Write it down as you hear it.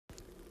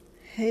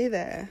Hey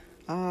there.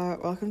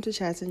 Welcome to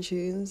Chats and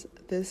Tunes.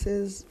 This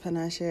is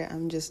Panache.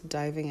 I'm just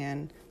diving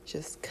in,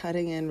 just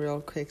cutting in real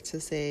quick to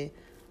say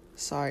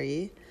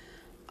sorry.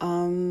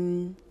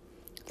 The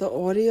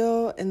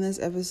audio in this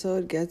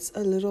episode gets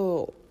a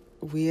little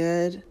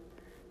weird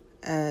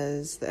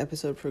as the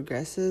episode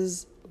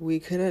progresses. We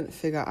couldn't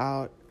figure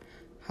out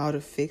how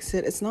to fix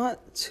it. It's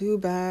not too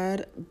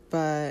bad,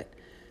 but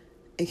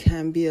it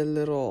can be a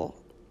little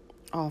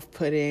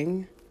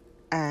off-putting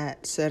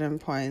at certain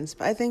points,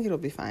 but I think it'll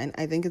be fine.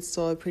 I think it's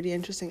still a pretty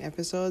interesting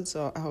episode,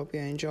 so I hope you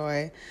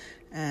enjoy,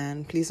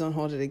 and please don't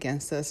hold it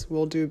against us.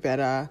 We'll do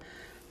better.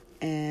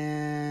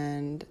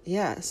 And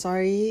yeah,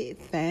 sorry,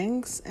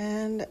 thanks,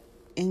 and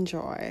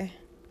enjoy.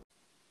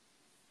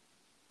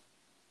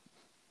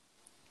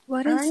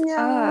 What is up?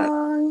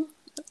 Annyeong.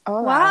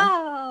 Hola.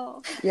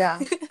 Wow. Yeah.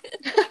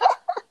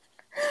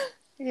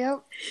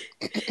 Yep.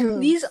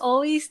 These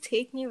always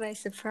take me by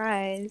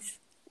surprise.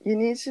 You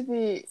need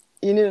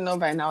to know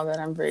by now that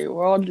I'm very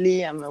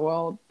worldly. I'm a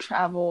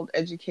well-traveled,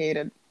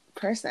 educated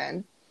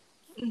person.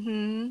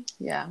 Mm-hmm.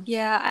 Yeah.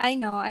 Yeah, I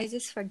know. I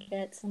just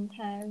forget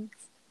sometimes.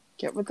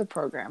 Get with the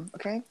program,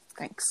 okay?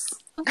 Thanks.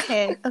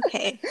 Okay.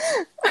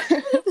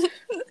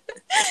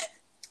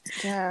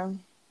 Yeah.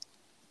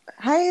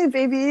 Hi,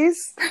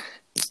 babies.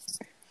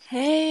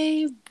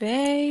 Hey,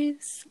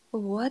 babes.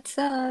 What's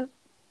up?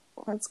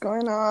 What's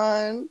going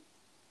on?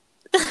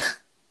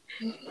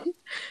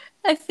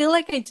 I feel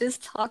like I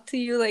just talked to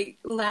you like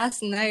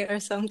last night or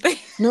something.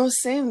 No,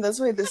 same. That's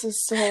why it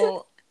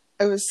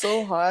was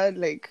so hard.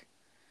 Like,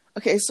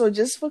 okay, so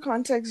just for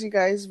context, you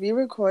guys, we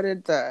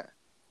recorded the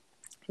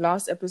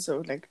last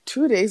episode like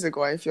 2 days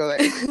ago, I feel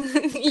like.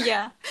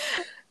 Yeah.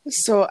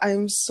 So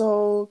I'm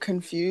so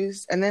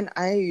confused. And then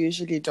I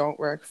usually don't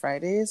work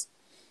Fridays,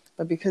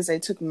 but because I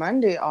took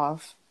Monday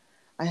off,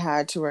 I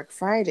had to work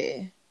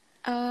Friday.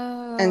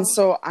 Oh. And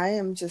so I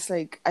am just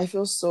like, I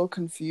feel so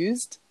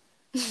confused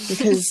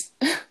because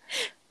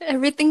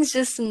everything's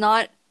just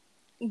not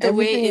the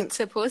way it's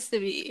supposed to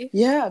be.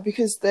 Yeah,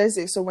 because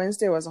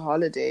Wednesday was a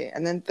holiday,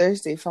 and then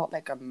Thursday felt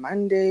like a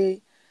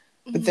Monday,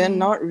 but then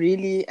not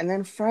really. And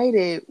then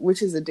Friday,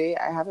 which is a day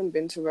I haven't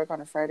been to work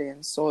on a Friday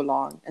in so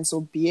long. And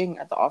so being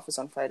at the office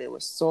on Friday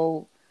was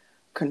so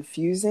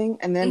confusing.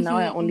 And then now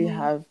I only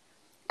have,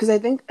 because I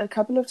think a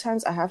couple of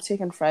times I have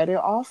taken Friday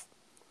off,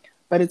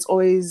 but it's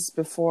always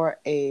before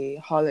a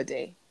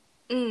holiday.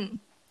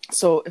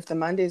 So if the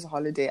Monday is a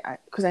holiday,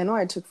 because I know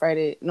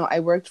I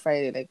worked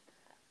Friday, like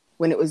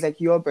when it was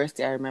like your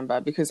birthday, I remember,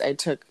 because I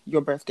took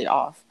your birthday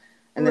off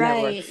and then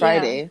I worked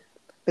Friday,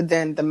 but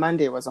then the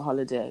Monday was a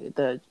holiday,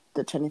 the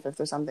 25th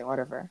or something,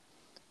 whatever.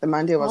 The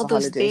Monday was all a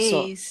those holiday.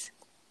 Days. So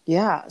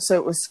yeah, so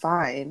it was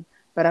fine,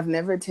 but I've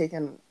never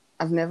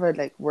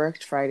like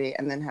worked Friday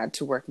and then had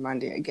to work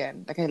Monday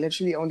again. Like I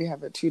literally only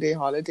have a 2-day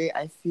holiday.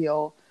 I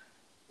feel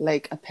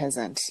like a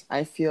peasant.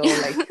 I feel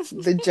like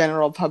the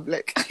general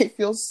public. I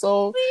feel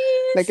so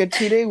like a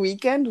 2-day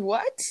weekend.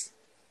 What?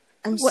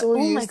 I'm so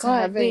used to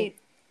having. Wait.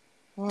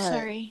 What?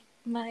 Sorry,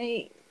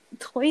 my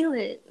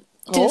toilet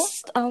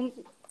just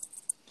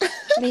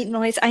made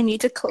noise. I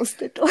need to close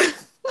the door.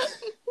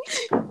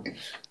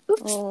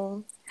 Oops.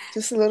 Oh,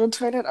 just a little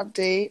toilet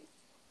update.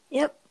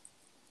 Yep.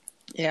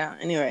 Yeah.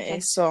 Anyway,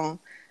 so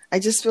I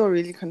just feel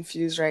really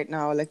confused right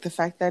now. Like the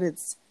fact that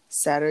it's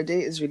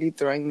Saturday is really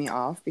throwing me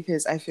off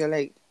because I feel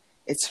like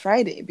it's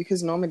Friday,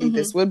 because normally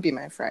this would be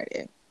my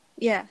Friday.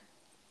 Yeah.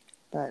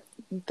 But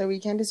the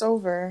weekend is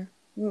over.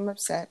 I'm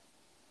upset.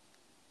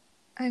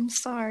 I'm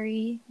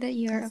sorry that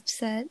you're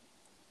upset.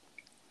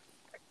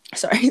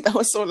 Sorry, that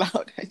was so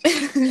loud.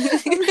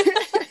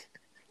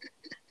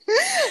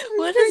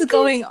 What is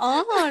going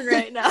on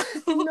right now?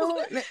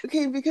 No,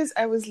 okay, because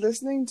I was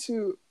listening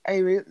to,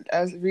 I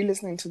was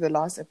re-listening to the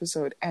last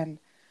episode, and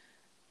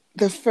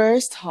the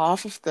first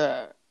half of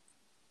the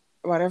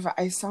whatever,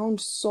 I sound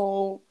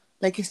so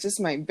like it's just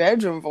my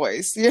bedroom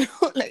voice, you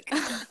know? Like,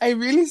 I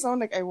really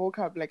sound like I woke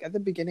up. Like, at the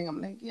beginning, I'm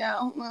like, yeah,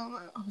 I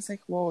was like,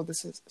 whoa,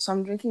 so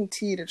I'm drinking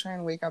tea to try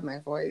and wake up my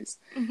voice.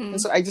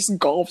 And so I just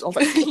gulped. I was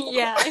like,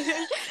 yeah.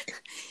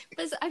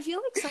 But I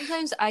feel like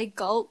sometimes I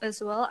gulp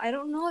as well. I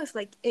don't know if,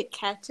 like, it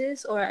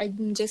catches or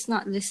I'm just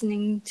not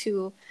listening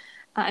to,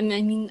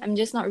 I'm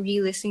just not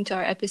re-listening to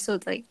our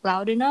episode, like,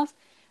 loud enough.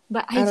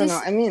 But I don't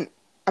know. I mean,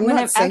 I'm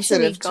not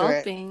sensitive to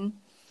gulping,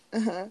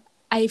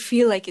 I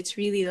feel like it's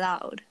really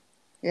loud.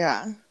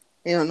 Yeah.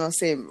 No,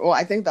 same. Well,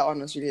 I think that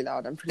one was really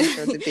loud. I'm pretty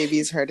sure the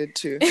babies heard it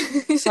too.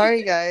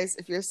 Sorry, guys.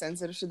 If you're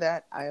sensitive to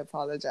that, I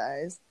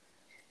apologize.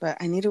 But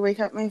I need to wake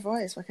up my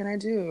voice. What can I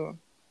do?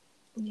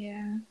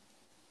 Yeah.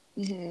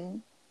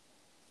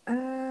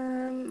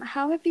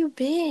 How have you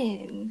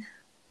been?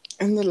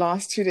 In the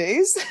last 2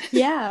 days?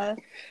 Yeah.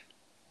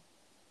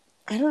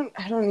 I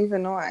don't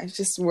even know. I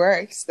just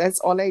worked. That's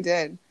all I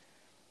did.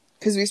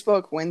 Because we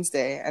spoke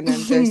Wednesday, and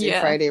then Thursday,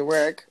 Friday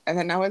work, and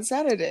then now it's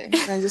Saturday.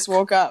 And I just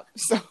woke up,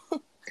 so...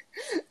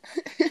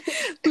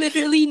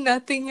 Literally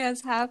nothing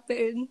has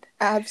happened.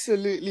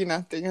 Absolutely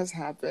nothing has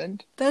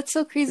happened. That's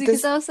so crazy,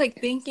 because I was, like,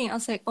 thinking,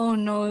 oh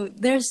no,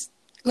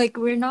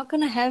 we're not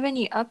gonna have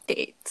any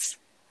updates.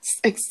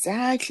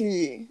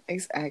 Exactly.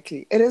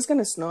 Exactly. It is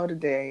gonna snow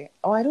today.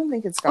 Oh, I don't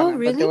think it's Oh, gonna,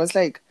 but there really? was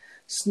like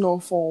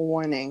snowfall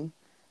warning.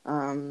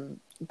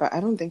 But I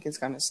don't think it's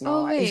gonna Oh,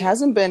 snow. It wait.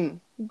 hasn't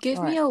been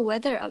Give me what? a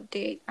weather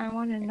update. I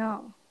want to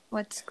know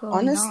what's going on.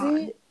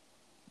 Honestly,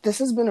 this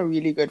has been a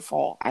really good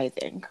fall, I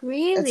think.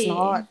 Really? It's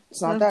not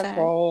Love that that.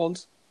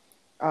 cold.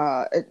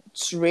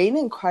 It's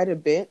raining quite a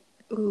bit,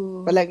 but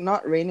Ooh. like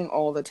not raining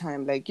all the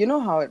time. Like you know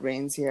how it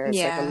rains here.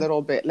 It's like a Yeah.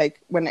 little bit.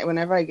 Like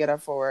whenever I get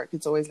up for work,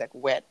 it's always like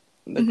wet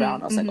on the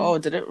ground. I Mm-hmm, was like, mm-hmm. oh,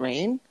 did it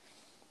rain?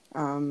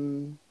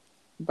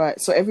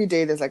 But so every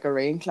day there's like a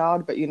rain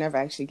cloud, but you never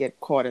actually get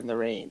caught in the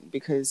rain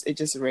because it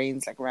just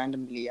rains like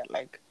randomly at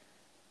like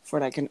for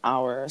like an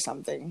hour or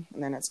something,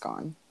 and then it's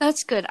gone.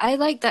 That's good. I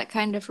like that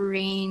kind of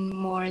rain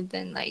more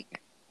than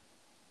like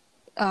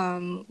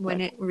when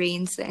Like it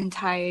rains the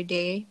entire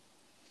day.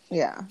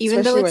 yeah,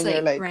 Even though especially it's when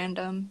you're like like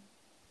random.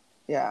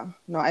 yeah,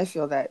 no, I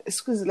feel that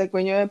it's because like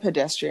when you're a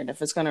pedestrian,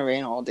 if it's gonna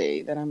rain all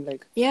day, then I'm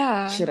like,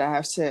 Yeah. shit, I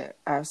have to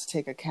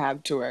take a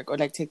cab to work or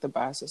like take the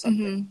bus or Mm-hmm.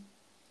 something.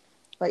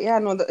 But yeah,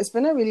 no, it's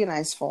been a really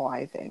nice fall,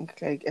 I think.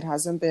 Like it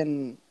hasn't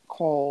been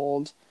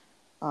cold,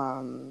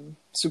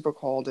 super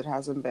cold. It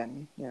hasn't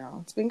been,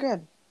 it's been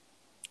good.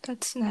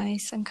 That's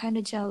nice. I'm kind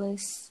of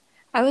jealous.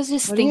 I was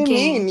just What do you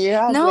thinking, mean? You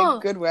have like no,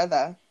 good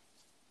weather.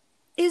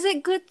 is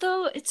it good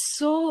though? It's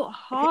so Okay,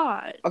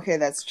 hot. okay,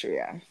 that's true.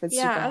 Yeah, if it's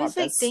Yeah, super I was hot,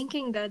 like that's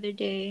thinking the other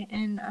day,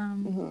 and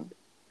hmm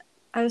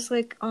I was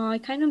like, oh, I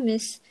kind of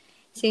miss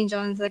St.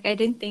 John's. Like, I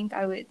didn't think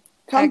I would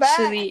come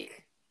actually.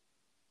 back.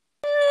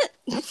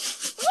 Ah,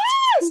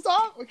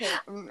 stop. Okay,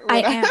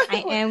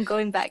 I am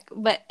going back.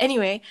 But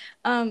anyway,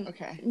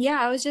 okay. yeah,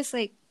 I was just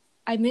like,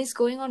 I miss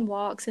going on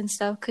walks and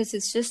stuff because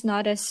it's just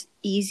not as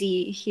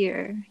easy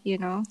here, you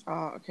know?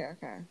 Oh, okay,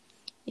 okay.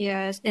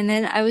 Yes, and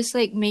then I was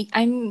like,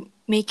 I'm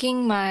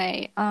making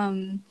my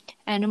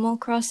Animal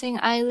Crossing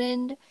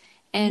island,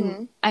 and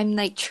Mm-hmm. I'm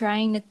like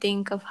trying to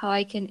think of how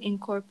I can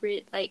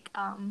incorporate like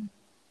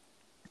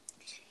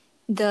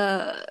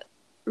the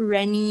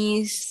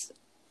Rennie's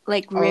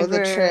like Oh, the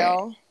river,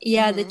 trail.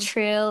 yeah, the Mm-hmm.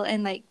 trail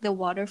and like the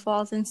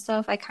waterfalls and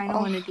stuff. I kind of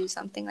want to Oh, do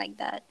something like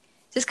that,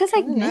 just because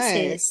I kind of miss it.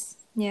 nice.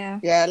 Yeah,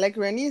 Yeah, like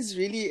Rennie is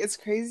really, it's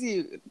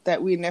crazy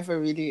that we never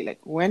really like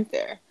went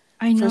there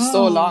I for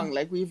so know. long.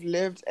 Like we've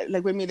lived,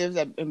 like when we lived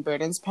in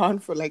Burton's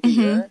Pond for like a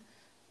Mm-hmm. year,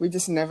 we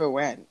just never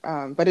went.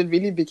 But it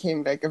really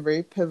became like a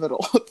very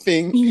pivotal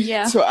thing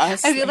Yeah, to I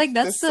us feel like like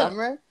this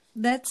summer.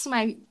 that's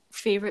my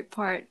favorite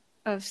part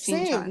of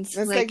St. Same. John's.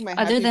 That's like Like my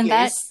other happy than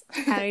that, place.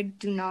 I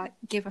do not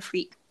give a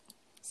freak.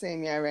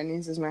 Same, yeah,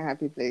 Rennie's is my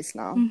happy place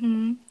now.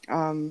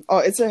 Mm-hmm. Oh,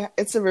 it's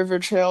a river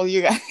trail,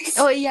 you guys.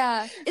 Oh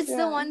yeah, it's the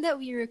Yeah. one that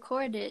we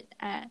recorded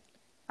at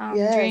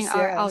during Yes,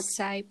 our yes.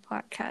 outside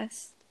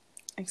podcast.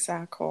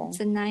 Exactly. It's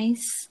a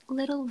nice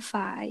little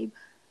vibe.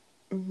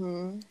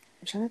 Mm-hmm.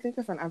 I'm trying to think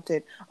of an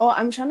update. Oh,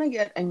 I'm trying to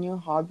get a new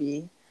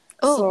hobby.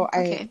 Oh, So I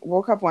okay.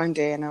 woke up one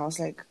day and I was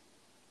like,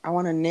 I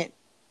want to knit.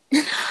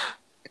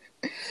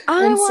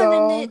 I And want to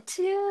so, knit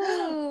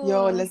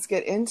yo, too. let's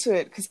get into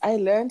it because I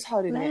learned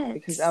how to knit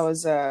because I Let's.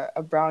 was a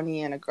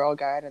brownie and a girl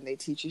guide and they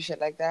teach you shit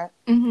like that.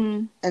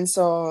 Mm-hmm. And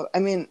so, I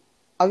mean,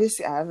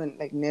 obviously I haven't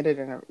like knitted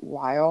in a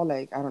while,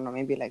 like I don't know,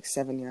 maybe like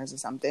 7 years or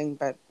something,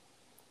 but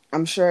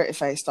I'm sure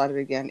if I started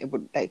again, it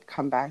would like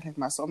come back like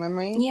muscle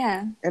memory.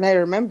 Yeah. And I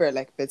remember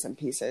like bits and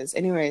pieces.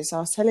 Anyway, so I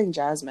was telling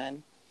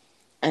Jasmine,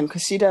 and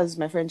because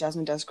my friend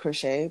Jasmine does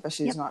crochet, but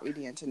she's Yep. not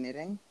really into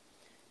knitting.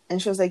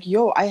 And she was like,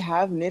 yo, I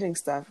have knitting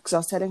stuff. Because I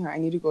was telling her I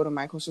need to go to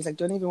Michael's. She was like,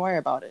 don't even worry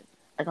about it.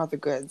 I got the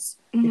goods.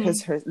 Mm-hmm.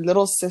 Because her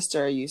little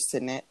sister used to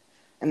knit.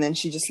 And then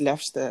she just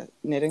left the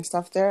knitting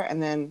stuff there.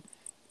 And then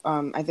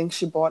I think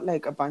she bought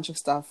like a bunch of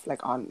stuff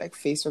like on like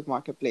Facebook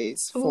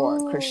Marketplace for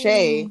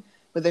crochet. Ooh.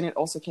 But then it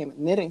also came with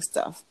knitting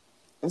stuff.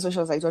 And so she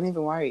was like, don't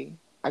even worry.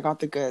 I got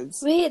the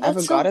goods. Wait, I that's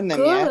haven't so gotten them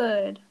yet.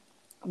 good.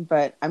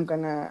 But I'm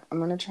gonna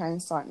try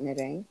and start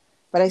knitting.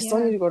 But I still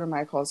Yeah. need to go to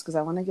Michael's because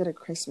I want to get a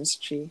Christmas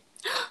tree.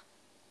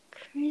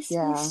 Christmas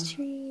Yeah,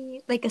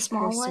 tree. Like a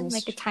small one, Christmas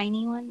like a tree.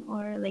 tiny one,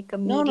 or like a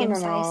No, no, no,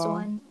 medium-sized no.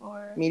 one,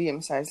 or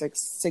Medium size, like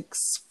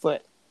 6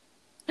 foot,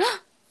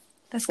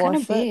 that's kind four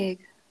of foot. big.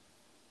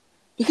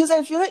 Because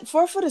I feel like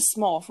 4 foot is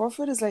small. 4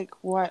 foot is like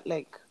what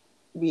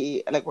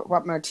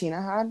what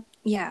Martina had.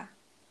 Yeah.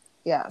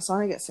 Yeah, so I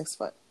want to get 6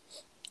 foot.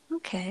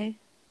 Okay.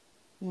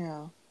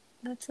 Yeah,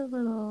 That's a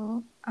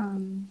little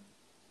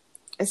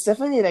it's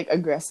definitely like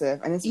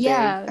aggressive and it's big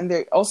yeah. and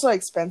they're also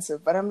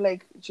expensive. But I'm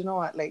like, do you know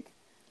what? Like,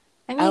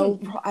 I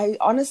mean, I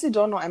honestly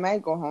don't know. I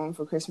might go home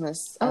for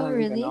Christmas. I oh don't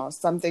even really? know.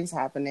 Something's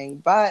happening,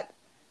 but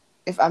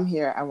if I'm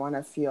here, I want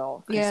to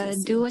feel Yeah,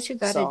 Christmassy. do what you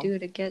gotta So, do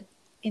to get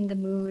in the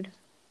mood.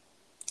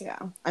 yeah.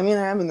 I mean,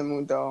 I am in the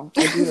mood though.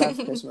 I do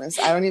love Christmas.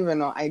 I don't even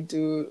know. I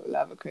do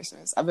love a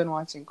Christmas. I've been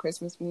watching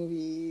Christmas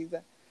movies.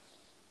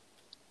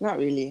 Not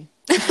really,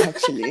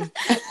 actually.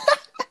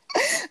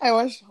 I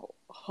watched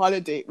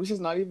Holiday, which is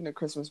not even a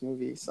Christmas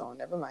movie, so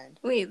never mind.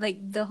 Wait, like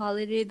the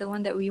holiday, the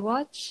one that we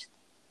watched?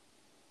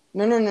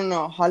 No, no, no,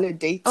 no.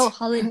 Holiday. Oh,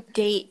 Holiday.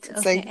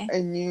 It's like Okay. a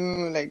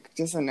new, like,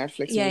 just a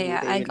Netflix Yeah, movie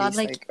yeah. they released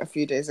like a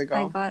few days I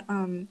ago. got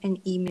an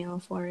email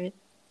for it.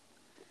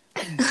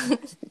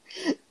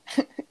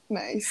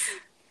 Nice.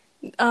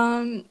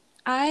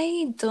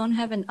 I don't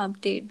have an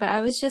update, but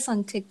I was just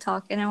on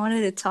TikTok and I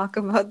wanted to talk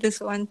about this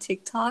one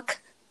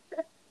TikTok.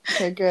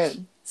 Okay,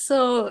 good.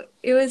 So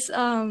it was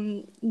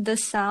the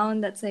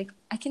sound that's like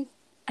I can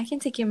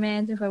take your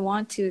man if I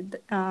want to.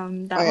 That Oh,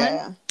 yeah, one.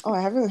 yeah. Oh,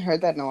 I haven't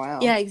heard that in a while.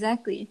 Yeah,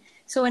 exactly.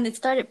 So when it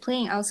started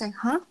playing, I was like,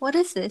 "Huh? What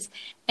is this?"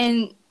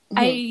 And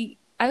I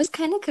was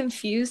kind of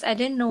confused. I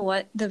didn't know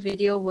what the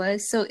video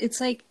was. So it's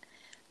like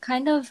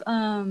kind of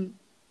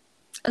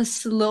a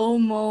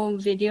slow-mo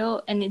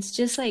video, and it's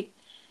just like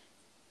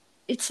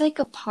it's like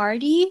a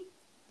party,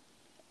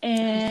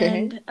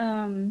 Okay.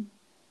 and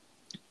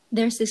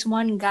there's this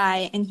one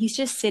guy, and he's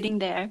just sitting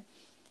there,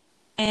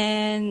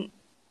 and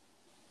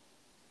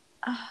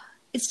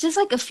it's just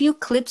like a few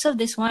clips of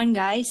this one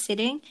guy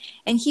sitting,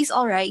 and he's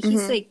all right.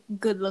 He's like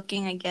good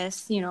looking, I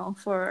guess,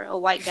 for a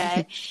white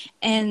guy.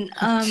 And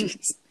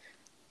Jeez.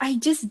 I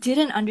just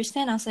didn't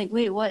understand. I was like,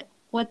 wait,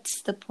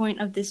 what's the point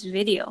of this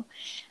video?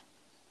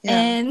 Yeah.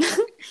 And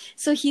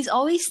so he's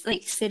always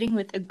like sitting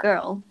with a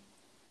girl.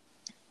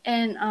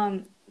 And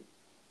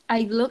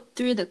I looked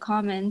through the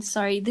comments.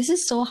 Sorry, this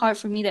is so hard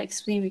for me to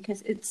explain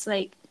because it's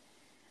like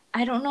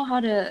I don't know how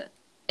to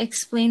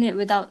explain it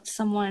without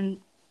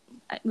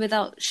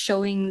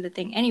showing the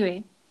thing.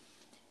 Anyway,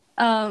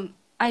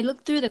 I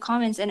looked through the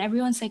comments and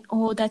everyone's like,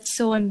 "Oh, that's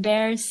so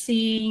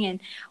embarrassing," and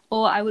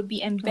 "Oh, I would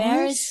be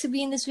embarrassed to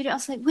be in this video." I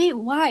was like, "Wait,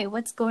 why?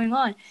 What's going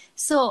on?"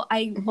 So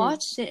I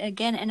watched it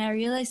again and I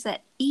realized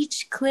that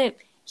each clip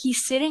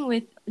he's sitting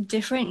with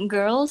different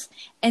girls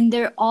and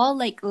they're all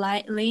like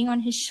laying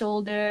on his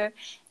shoulder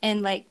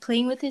and like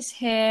playing with his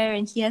hair,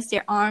 and he has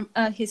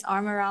his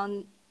arm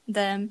around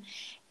them.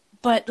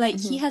 But like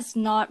he has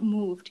not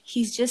moved.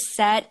 He's just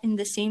sat in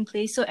the same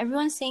place. So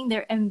everyone's saying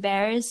they're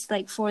embarrassed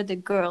like for the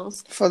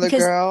girls. For the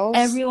because girls?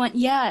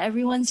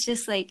 everyone's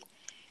just like,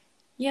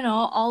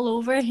 all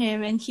over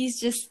him, and he's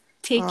just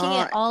taking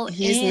it all in.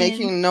 He's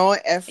making no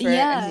effort,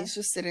 Yeah. and he's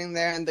just sitting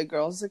there, and the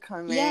girls are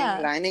coming, Yeah.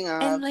 lining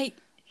up. And like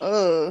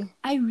Ugh.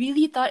 I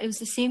really thought it was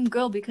the same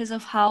girl because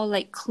of how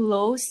like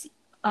close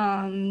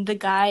the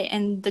guy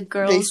and the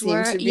girls seem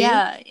were. to be?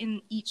 Yeah,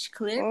 in each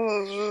clip.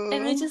 Ugh.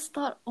 And I just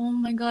thought, oh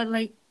my god,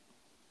 like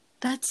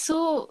that's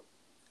so,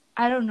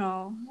 I don't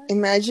know.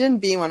 Imagine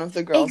being one of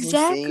the girls and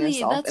seeing Exactly.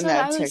 yourself That's in what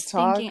that I was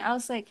TikTok. thinking. I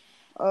was like,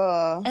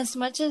 Ugh. as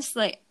much as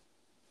like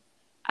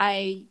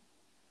I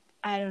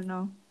don't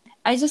know.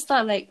 I just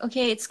thought like,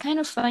 okay, it's kind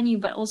of funny,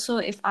 but also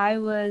if I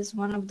was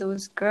one of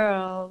those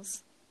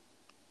girls,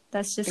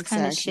 that's just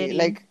kind of Exactly. shitty.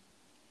 Like,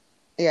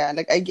 yeah,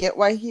 like I get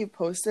why he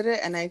posted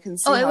it, and I can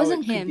see Oh, it how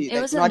wasn't it could him. be. It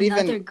Like, was not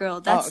another even...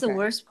 girl. That's the okay.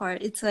 worst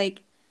part. It's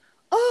like,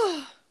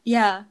 Oh.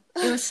 yeah,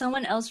 it was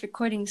someone else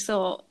recording.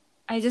 So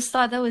I just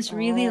thought that was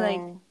really like,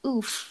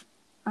 oof.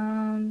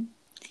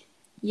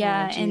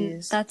 Yeah,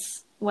 and jeez.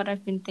 that's what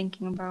I've been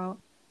thinking about.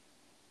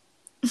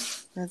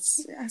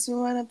 That's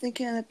what I'm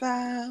thinking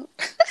about.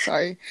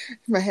 Sorry,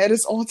 my head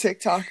is all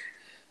TikTok.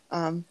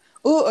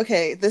 Oh,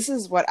 okay. This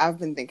is what I've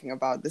been thinking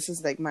about. This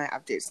is like my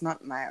update. It's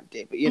not my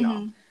update, but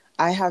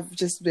I have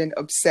just been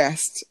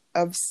obsessed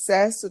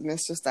with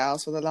Mr.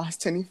 Styles for the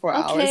last 24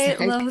 hours. Okay,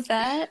 Like, love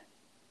that.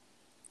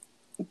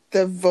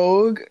 the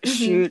Vogue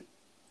shoot,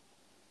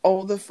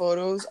 all the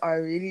photos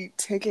are really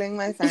tickling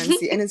my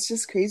fancy, and it's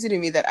just crazy to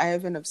me that I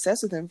have been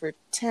obsessed with him for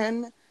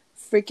 10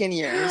 freaking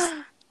years.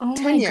 Oh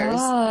 10 my years.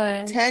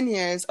 god. 10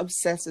 years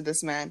obsessed with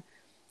this man.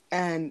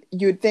 And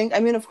you'd think, I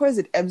mean, of course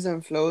it ebbs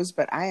and flows,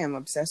 but I am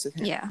obsessed with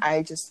him. Yeah.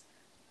 I just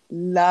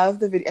love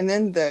the video. And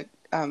then the,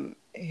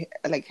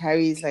 like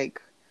Harry's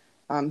like,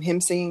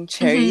 him singing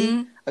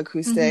Cherry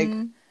acoustic,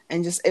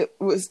 and just,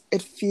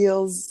 it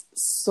feels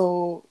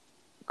so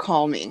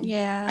calming.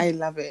 Yeah. I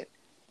love it.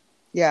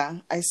 Yeah,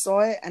 I saw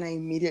it and I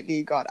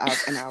immediately got up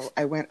and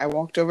I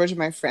walked over to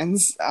my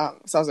friends.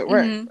 So I was at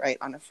work, right,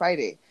 on a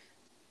Friday,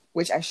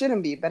 which I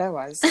shouldn't be, but I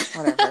was,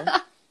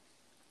 whatever.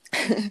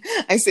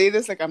 I say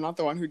this like I'm not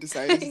the one who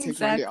decided to take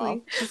Monday off.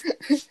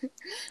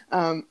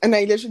 And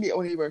I literally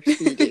only worked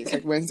 3 days,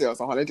 like Wednesday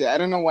was a holiday. I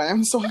don't know why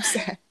I'm so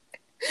upset.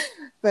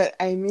 But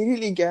I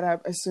immediately get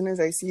up as soon as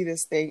I see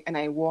this thing, and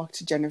I walk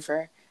to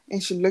Jennifer,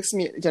 and she looks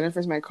me,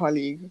 Jennifer's my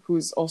colleague,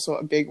 who's also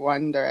a big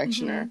One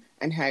Directioner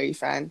and Harry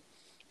fan.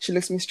 She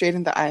looks me straight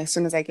in the eye as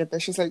soon as I get there.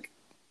 She's like,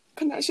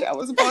 Panache, I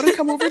was about to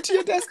come over to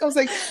your desk. I was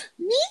like,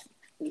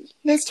 me?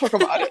 Let's talk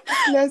about it.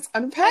 Let's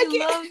unpack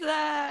it. I love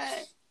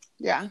that.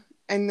 Yeah.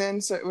 And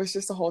then, so it was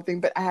just a whole thing,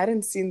 but I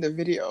hadn't seen the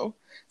video.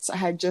 So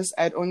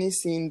I'd only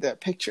seen the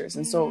pictures.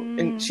 And so,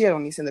 and she had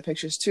only seen the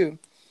pictures too.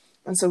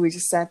 And so we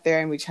just sat there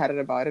and we chatted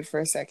about it for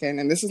a second.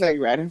 And this is like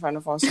right in front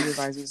of our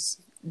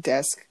supervisor's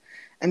desk.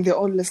 And they're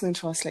all listening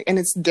to us, like, and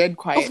it's dead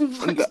quiet in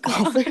the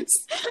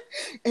office.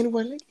 And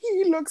we're like,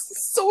 he looks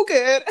so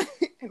good.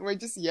 And we're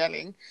just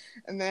yelling.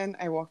 And then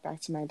I walk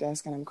back to my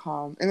desk and I'm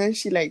calm. And then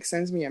she like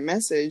sends me a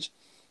message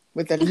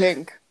with a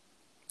link,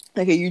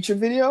 like a YouTube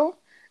video.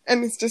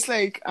 And it's just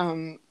like,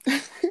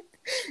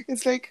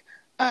 it's like,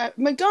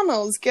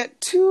 McDonald's, get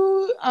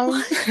 2,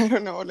 I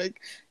don't know, like,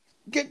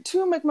 get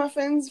 2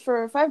 McMuffins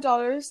for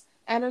 $5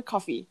 and a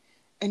coffee.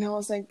 And I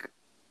was like,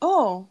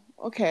 oh,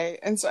 okay.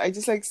 And so I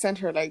just like sent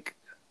her like,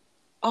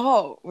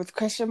 oh, with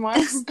question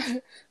marks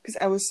because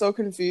I was so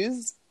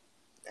confused.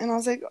 And I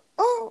was like,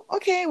 oh,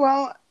 okay,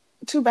 well,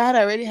 too bad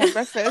I already had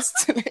breakfast.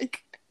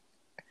 Like,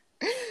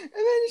 and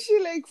then she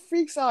like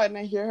freaks out, and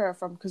I hear her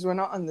from, because we're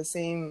not on the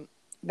same,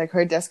 like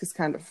her desk is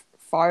kind of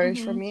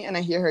farish from me, and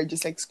I hear her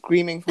just like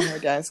screaming from her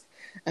desk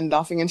and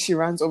laughing, and she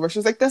runs over. She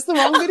was like, "That's the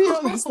wrong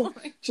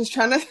video." She was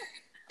trying to,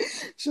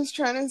 she was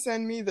trying to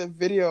send me the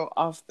video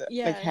of the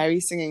like Harry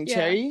singing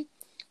Cherry,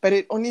 but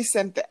it only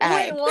sent the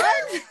ad. Wait,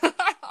 what?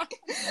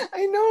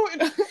 I know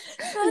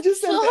it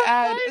just sent the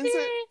ad, and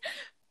so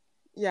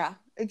yeah,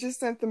 it just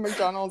sent the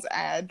McDonald's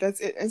ad. That's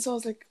it. And so I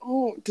was like,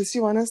 oh, does she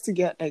want us to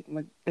get like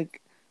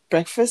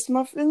breakfast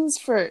muffins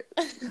for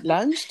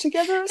lunch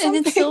together or something?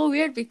 And it's so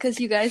weird because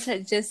you guys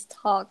had just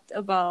talked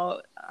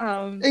about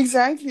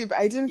exactly, but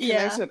I didn't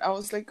connect it. I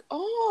was like,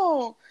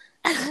 oh,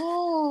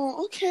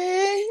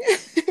 okay.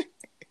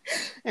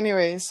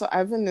 Anyway, so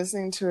I've been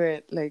listening to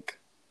it like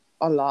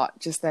a lot,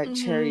 just that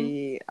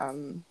Cherry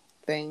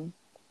thing.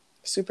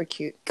 Super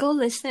cute. Go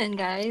listen,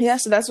 guys. Yeah,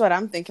 so that's what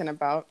I'm thinking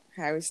about.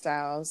 Harry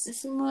Styles.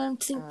 This is what I'm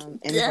thinking.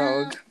 In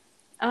Vogue.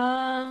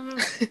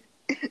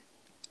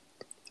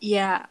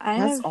 Yeah, I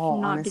That's have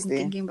all, not honestly. been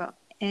thinking about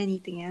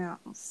anything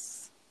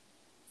else.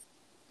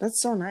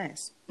 That's so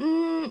nice.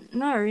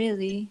 Not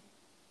really.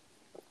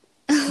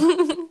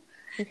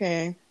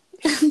 Okay.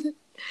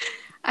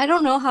 I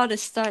don't know how to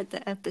start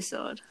the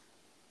episode.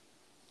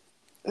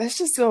 Let's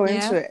just go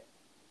into it.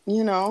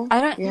 You know? I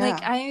don't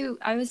like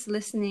I was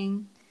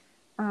listening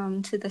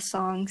to the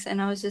songs,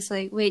 and I was just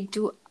like, wait,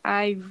 do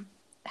I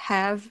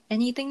have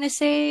anything to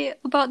say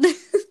about this?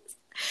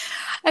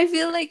 I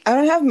feel like I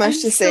don't have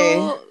much to say,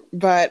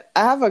 but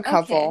I have a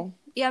couple. Okay.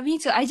 Yeah, me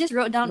too. I just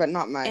wrote down but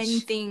not much.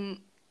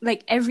 anything,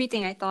 like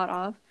everything I thought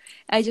of.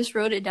 I just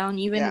wrote it down,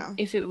 even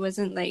if it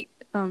wasn't like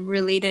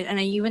related. And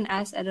I even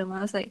asked Adam,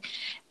 I was like,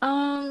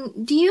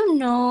 do you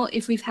know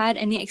if we've had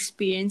any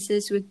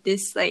experiences with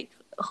this like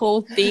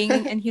whole thing?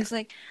 And he was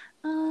like,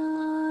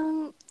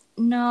 no,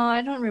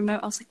 I don't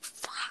remember. I was like,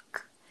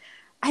 fuck,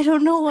 I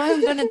don't know what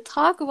I'm gonna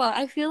talk about.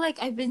 I feel like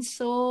I've been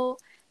so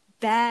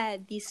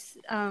bad these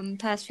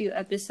past few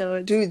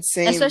episodes. Dude,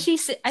 same. Especially,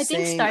 I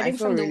think starting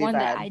from the really one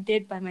bad. that I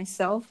did by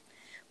myself,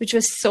 which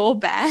was so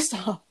bad.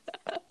 And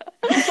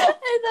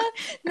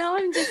now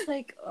I'm just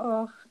like,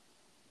 oh,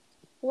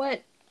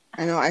 what?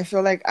 I know, I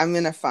feel like I'm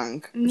in a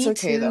funk. It's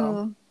okay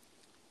though.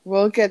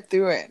 We'll get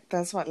through it.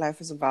 That's what life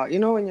is about. You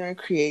know, when you're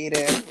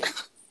creative,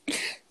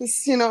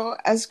 just, you know,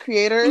 as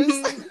creators,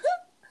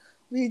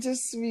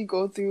 we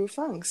go through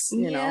funks,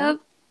 you know?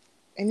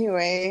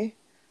 Anyway,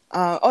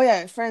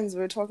 friends,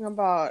 we're talking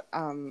about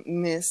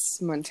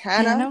Miss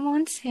Montana. Hannah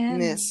Montana.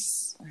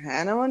 Miss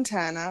Hannah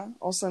Montana,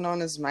 also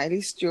known as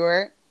Miley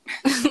Stewart.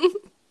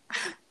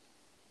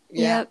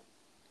 Yep.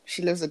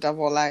 She lives a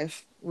double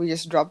life. We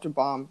just dropped a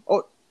bomb.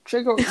 Oh,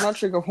 not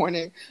trigger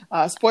warning.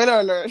 Spoiler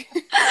alert.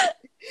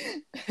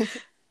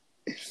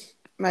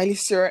 Miley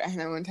Stewart and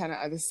Hannah Montana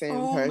are the same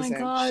person. Oh my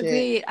god,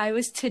 wait. I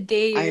was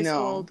today years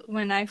old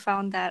when I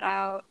found that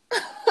out.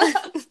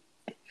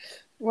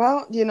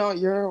 Well, you know,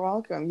 you're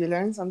welcome. You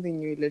learn something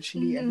new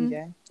literally every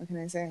day. What can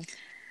I say?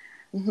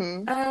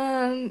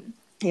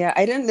 Yeah,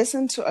 I didn't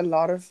listen to a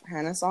lot of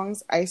Hannah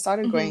songs. I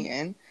started going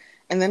in,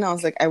 and then I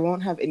was like, I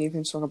won't have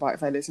anything to talk about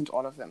if I listen to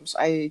all of them. So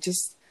I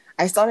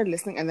started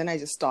listening, and then I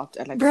just stopped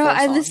at like 4 songs.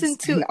 I listened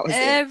to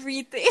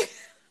everything.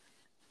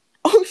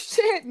 Oh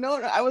shit! No,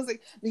 I was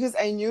like, because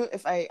I knew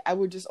if I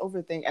would just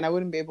overthink, and I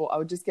wouldn't be able. I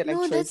would just get like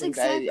choice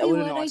anxiety. I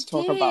wouldn't know what to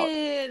talk about.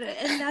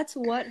 And that's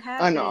what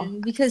happened. I know.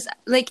 Because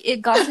like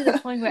it got to the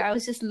point where I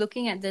was just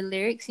looking at the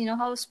lyrics. You know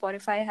how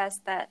Spotify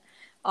has that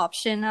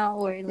option now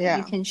where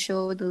you can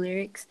show the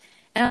lyrics.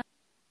 And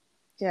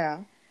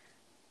I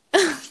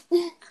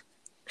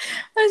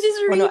was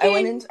just reading. Well, no,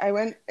 I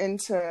went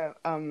into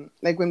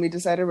like when we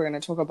decided we're gonna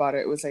talk about it.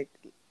 It was like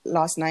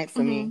last night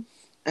for me.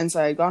 And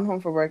so I gone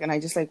home from work, and I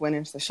just like went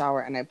into the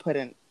shower, and I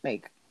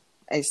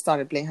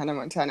started playing Hannah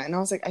Montana, and I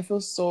was like, I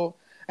feel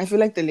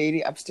like the lady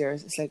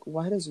upstairs is like,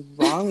 what is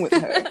wrong with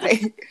her?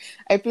 Like,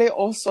 I play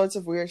all sorts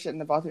of weird shit in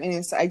the bathroom.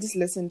 Anyway, so I just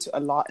listened to a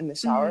lot in the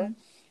shower,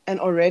 and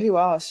already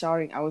while I was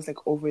showering, I was like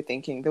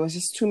overthinking. There was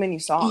just too many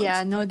songs.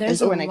 Yeah, no, there's. And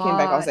so when I came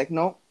back, I was like,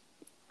 nope,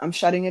 I'm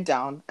shutting it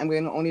down. I'm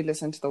going to only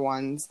listen to the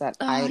ones that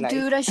I like.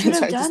 Dude, I should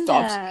have done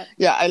that.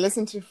 Yeah, I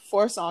listened to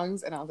 4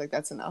 songs, and I was like,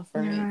 that's enough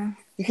for me.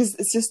 Because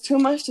it's just too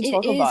much to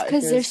talk about.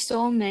 Because there's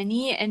so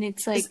many, and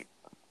it's like...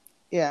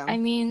 I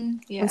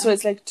mean, And so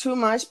it's like too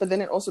much, but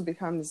then it also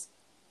becomes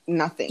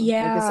nothing.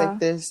 Yeah. Like, it's like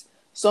there's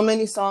so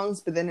many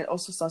songs, but then it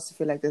also starts to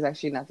feel like there's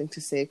actually nothing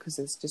to say because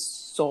there's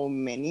just so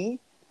many.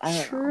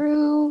 I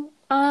don't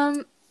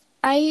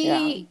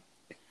know.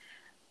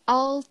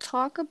 I'll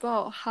talk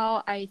about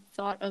how I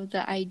thought of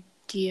the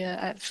idea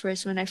at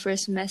first when I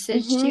first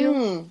messaged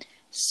you.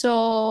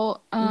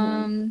 So,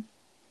 I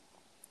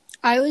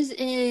was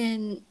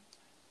in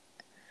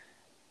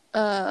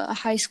a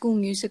High School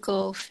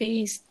Musical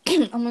phase.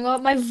 Oh my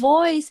god, my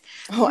voice!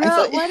 Oh,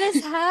 Bro, what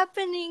is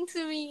happening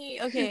to me?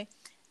 Okay,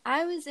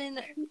 I was in...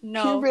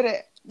 No. Puberty.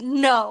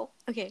 No.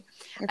 Okay.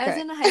 I was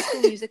Okay. in a High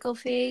School Musical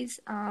phase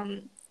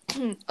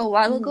a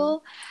while Mm-hmm.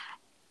 ago,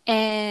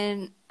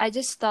 and I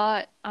just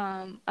thought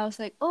I was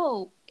like,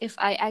 oh, if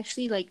I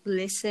actually like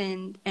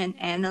listened and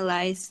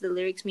analyzed the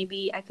lyrics,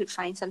 maybe I could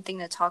find something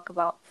to talk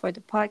about for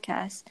the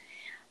podcast.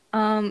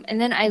 And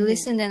then I Mm-hmm.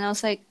 listened and I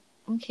was like,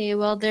 okay,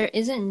 well, there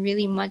isn't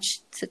really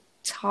much to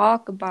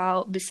talk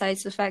about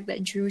besides the fact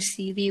that Drew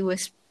Seeley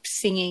was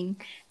singing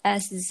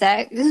as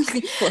Zac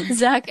For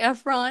Zac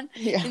Efron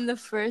yeah, in the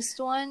first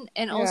one,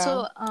 and yeah.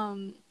 also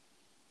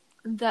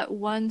that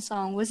one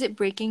song, was it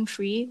Breaking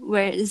Free,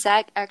 where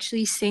Zac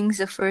actually sings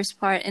the first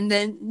part and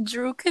then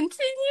Drew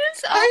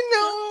continues I after.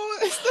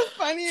 know. It's the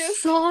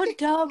funniest So thing.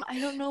 dumb. I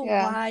don't know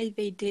Yeah. why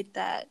they did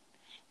that.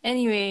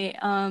 Anyway,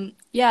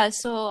 yeah,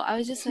 so I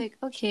was just like,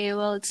 okay,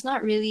 well, it's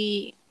not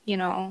really,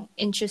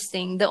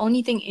 interesting. The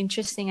only thing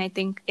interesting, I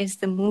think, is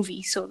the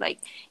movie. So, like,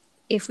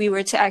 if we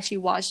were to actually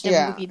watch the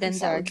Yeah. movie, then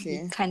that would be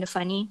Exactly. kind of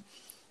funny.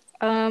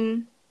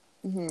 Um,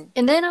 Mm-hmm.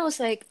 and then I was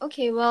like,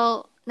 okay,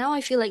 well, now I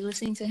feel like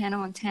listening to Hannah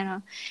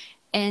Montana.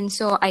 And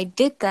so I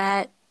did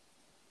that.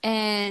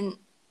 And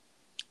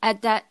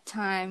at that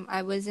time,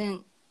 I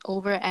wasn't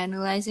over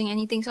analyzing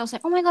anything. So I was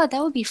like, oh my God,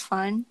 that would be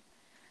fun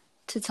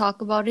to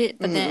talk about it.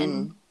 But then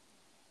Mm-mm.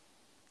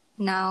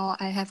 now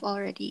I have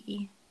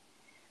already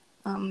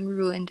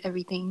ruined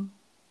everything.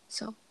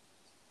 So.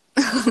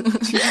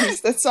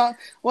 Jeez, that's not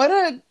what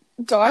a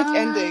dark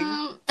ending.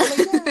 Um, You're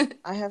like, yeah,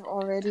 I have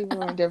already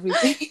ruined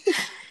everything.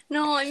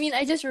 no, I mean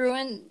I just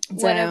ruined Damn.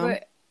 whatever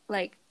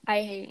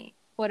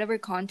whatever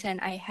content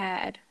I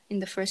had in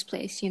the first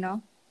place,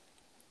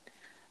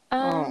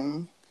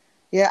 Um,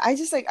 Yeah, I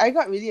just like I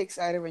got really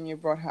excited when you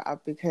brought her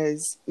up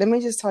because let me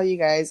just tell you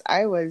guys,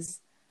 I was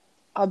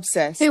Wait,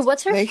 obsessed.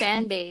 what's her Like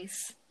fan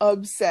base?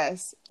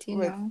 obsessed Do you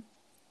with know?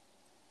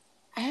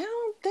 I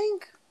don't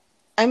think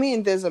I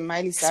mean there's a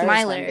Miley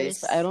Cyrus fan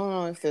base, but I Smilers. don't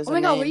know if there's Oh a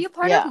my God, were name. you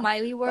part of Yeah.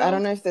 Miley But I don't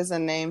World? know if there's a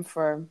name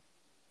for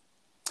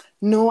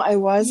No, I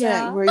wasn't.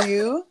 Yeah. Were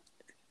you?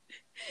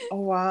 Oh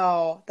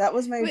wow. That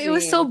was my Wait, it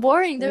was so dream.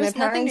 boring. There My was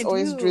nothing parents to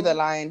always drew the do.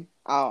 line.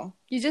 Oh.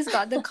 You just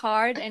got the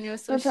card and it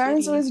was so My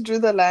parents shitty. always drew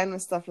the line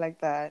and stuff like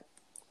that.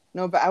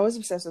 No, but I was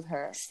obsessed with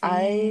her.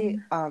 I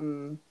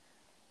Same.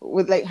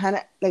 with like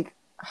Hannah like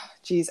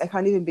geez, I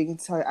can't even begin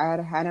to tell you. I had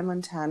a Hannah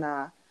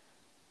Montana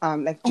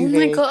like Oh my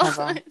duvet cover.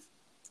 God.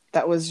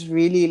 That was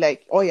really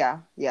like oh yeah,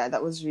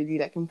 that was really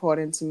like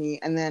important to me.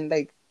 And then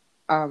like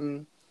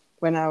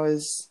when I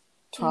was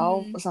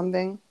 12 Mm-hmm. or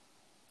something,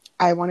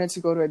 I wanted to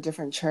go to a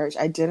different church.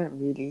 I didn't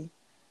really.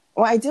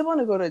 Well, I did want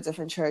to go to a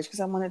different church because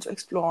I wanted to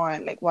explore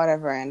and like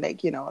whatever and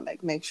like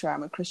like make sure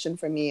I'm a Christian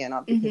for me and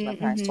not because my Mm-hmm.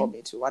 parents Mm-hmm. told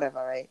me to whatever,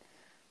 right?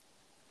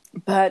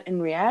 But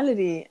in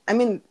reality, I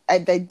mean, I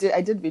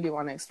did really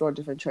want to explore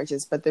different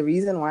churches, but the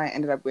reason why I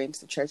ended up going to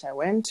the church I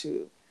went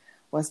to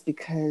was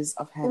because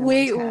of Hannah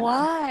Wait, Montana.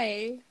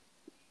 why?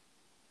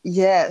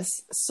 Yes.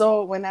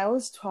 So when I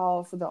was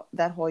 12 for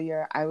that whole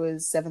year, I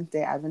was Seventh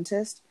Day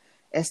Adventist,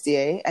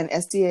 SDA, and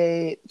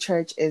SDA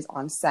church is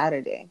on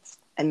Saturday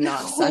and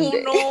not Oh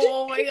Sunday. no,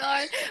 oh my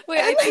God. Wait,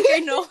 I and, think I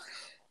know.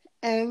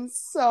 and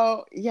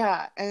so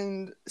yeah,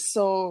 and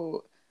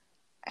so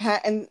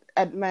and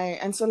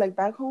so like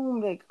back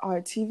home, like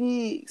our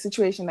TV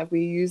situation, like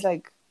we use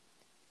like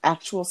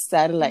actual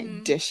satellite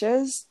Mm-hmm.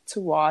 dishes to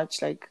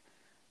watch like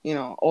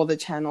all the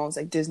channels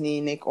like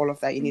Disney, Nick, all of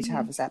that. You need to Mm-hmm.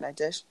 have a satellite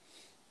dish.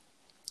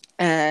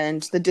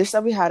 And the dish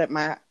that we had at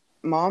my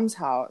mom's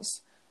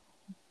house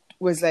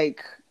was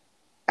like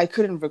I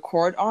couldn't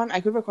record on. I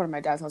could record on my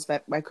dad's house,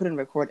 but I couldn't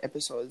record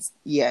episodes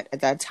yet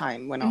at that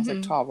time when I was like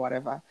Mm-hmm. 12,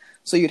 whatever.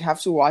 So you'd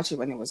have to watch it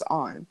when it was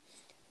on.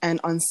 And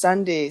on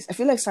Sundays, I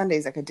feel like Sunday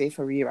is like a day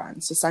for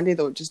reruns. So Sunday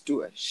they would just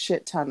do a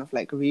shit ton of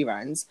like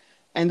reruns,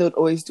 and they would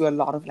always do a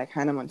lot of like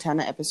Hannah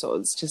Montana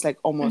episodes, just like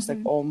almost like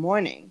Mm-hmm. all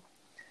morning.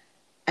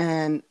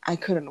 And I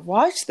couldn't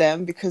watch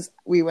them because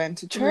we went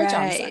to church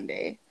on Right.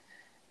 Sunday.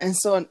 And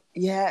so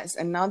yes,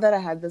 and now that I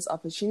had this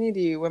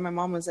opportunity where my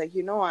mom was like,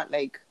 you know what,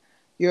 like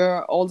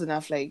you're old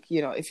enough, like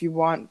if you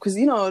want, because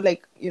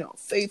like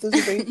faith is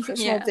a very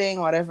personal Yeah. thing,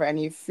 whatever, and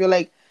you feel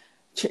like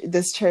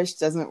this church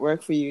doesn't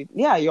work for you,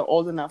 yeah, you're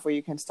old enough where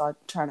you can start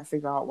trying to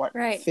figure out what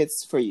Right.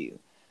 fits for you.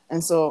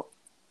 And so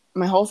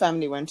my whole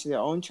family went to their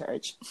own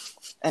church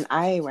and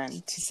I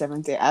went to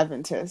Seventh Day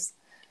Adventist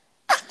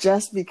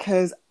just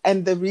because,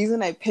 and the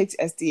reason I picked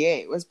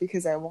SDA was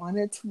because I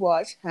wanted to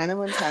watch Hannah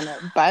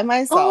Montana by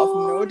myself,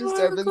 no Oh my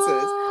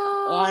disturbances,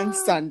 on God.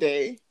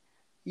 Sunday.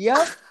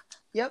 Yep,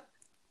 yep,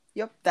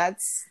 yep,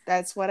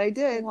 that's what I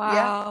did.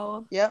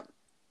 Wow. Yep,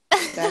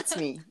 that's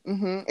me.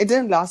 It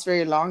didn't last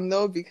very long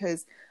though,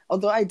 because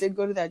although I did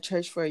go to that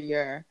church for a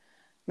year,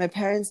 my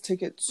parents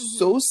took it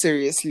so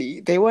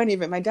seriously. They weren't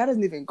even, my dad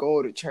doesn't even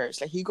go to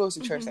church. Like he goes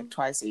to church like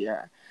twice a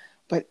year.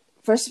 But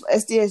first,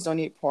 SDAs don't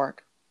eat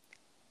pork.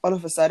 All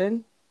of a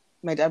sudden,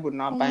 my dad would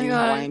not Oh buy my me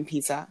God. Hawaiian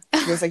pizza.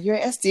 He was like, "You're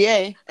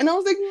SDA," and I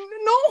was like,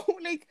 "No!"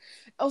 Like,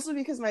 also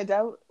because my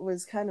dad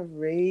was kind of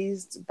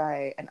raised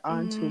by an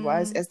aunt who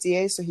was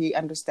SDA, so he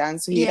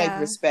understands. So he like Yeah.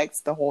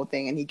 respects the whole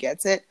thing and he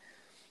gets it.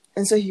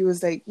 And so he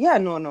was like, yeah,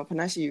 no,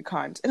 Panache, you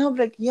can't. And I'll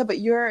be like, yeah, but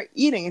you're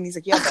eating. And he's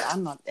like, yeah, but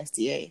I'm not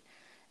SDA.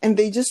 And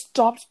they just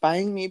stopped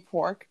buying me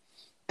pork.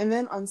 And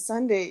then on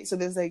Sunday, so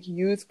there's like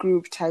youth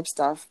group type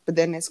stuff, but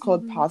then it's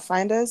called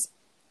Pathfinders.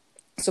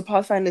 So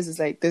Pathfinders is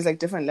like, there's like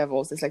different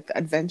levels. There's like the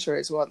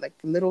adventurers who are like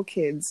little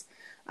kids.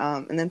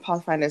 And then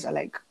Pathfinders are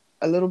like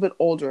a little bit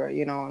older,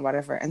 you know, and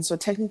whatever. And so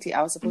technically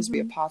I was supposed to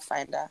be a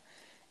Pathfinder.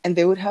 And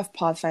they would have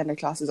Pathfinder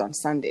classes on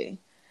Sunday.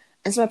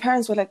 And so my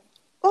parents were like,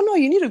 oh no,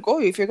 you need to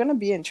go. If you're going to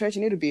be in church,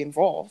 you need to be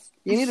involved.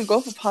 You need to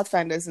go for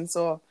Pathfinders. And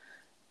so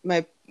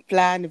my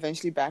plan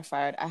eventually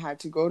backfired. I had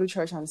to go to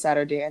church on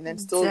Saturday and then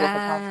still go for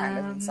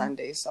Pathfinders on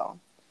Sunday. So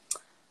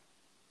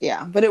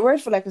yeah, but it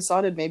worked for like a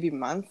solid maybe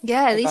month.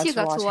 Yeah, at least you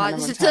got to watch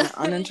Hannah Montana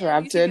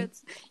uninterrupted.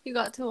 you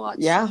got to watch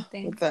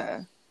something.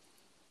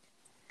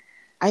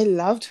 I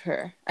loved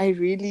her. I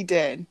really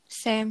did.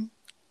 Same.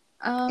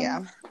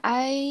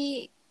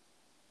 I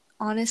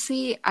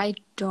honestly, I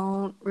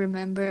don't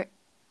remember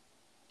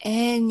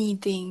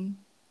anything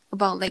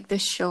about like the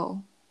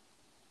show,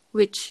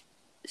 which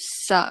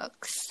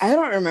sucks. I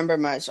don't remember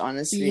much,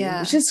 honestly,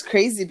 which is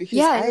crazy because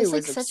I was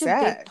like such a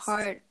big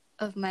part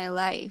of my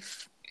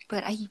life,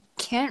 but I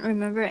can't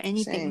remember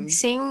anything.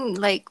 Same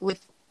like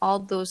with all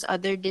those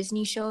other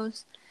Disney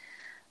shows.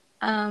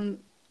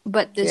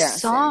 But the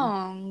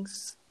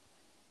songs,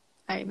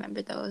 I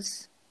remember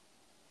those.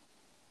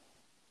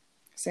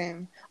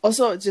 Same.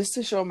 Also, just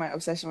to show my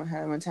obsession with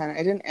Hannah Montana,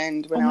 it didn't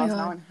end when I was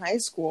now in high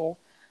school.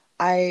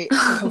 I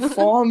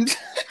performed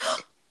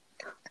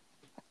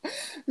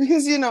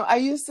because, you know, I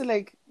used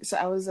to so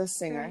I was a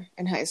singer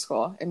in high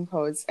school in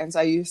codes. And so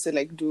I used to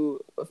do,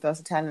 if there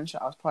was a talent show,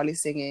 I was probably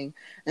singing.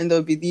 And there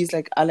would be these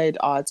allied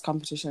arts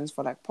competitions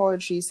for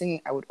poetry,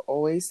 singing. I would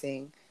always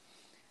sing.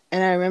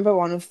 And I remember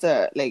one of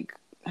the,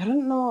 I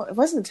don't know, it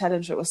wasn't a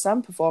talent show, it was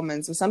some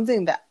performance or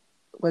something that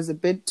was a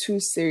bit too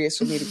serious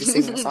for me to be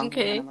singing a song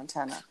from Hannah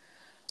Montana.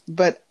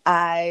 But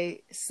I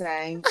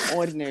sang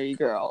Ordinary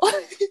Girl.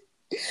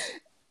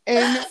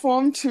 In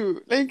Form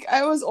 2.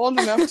 I was old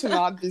enough to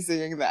not be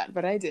singing that,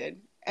 but I did.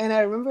 And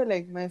I remember,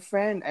 my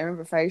friend,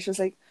 Friday, she was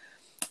like,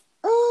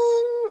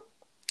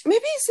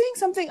 maybe sing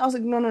something. I was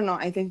like, no,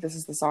 I think this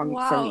is the song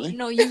for me.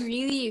 No, you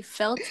really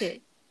felt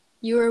it.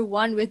 You were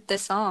one with the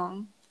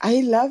song.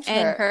 I loved her.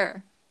 And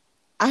her.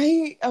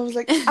 I was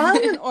like,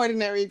 I'm an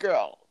ordinary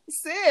girl.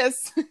 Sis!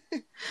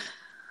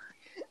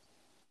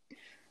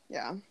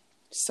 Yeah.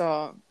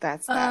 So,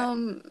 that's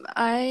that.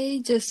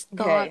 I just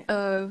thought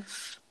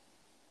of...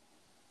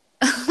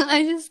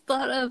 I just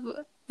thought of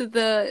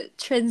the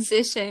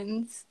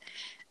transitions.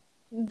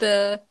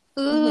 The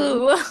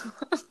ooh. I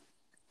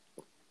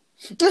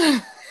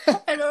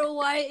don't know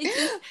why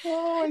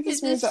it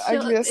just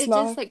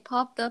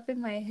popped up in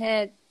my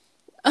head.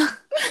 The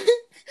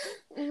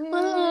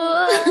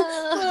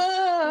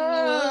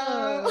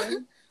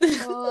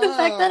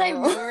fact that I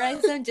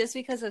memorized them just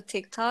because of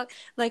TikTok,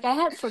 I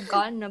had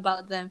forgotten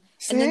about them.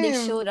 Same. And then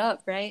they showed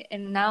up, right?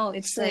 And now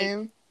it's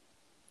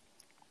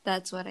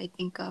that's what I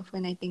think of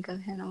when I think of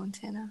Hannah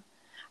Montana.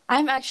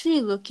 I'm actually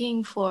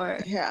looking for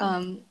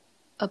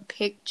a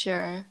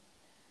picture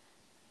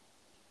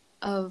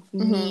of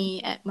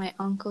me at my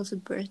uncle's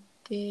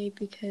birthday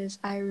because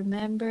I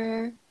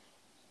remember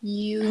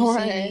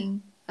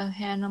using a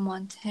Hannah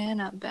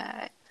Montana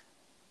bag.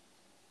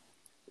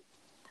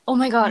 Oh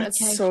my god, That's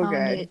okay, so I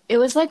found it. It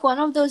was one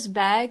of those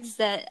bags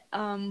that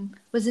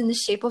was in the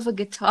shape of a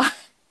guitar.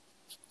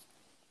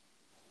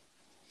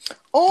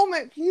 Oh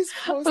my, please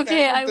post that.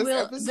 Okay, I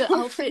will. The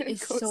outfit is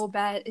so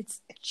bad.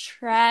 It's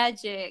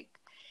tragic.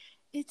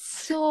 It's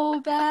so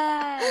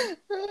bad.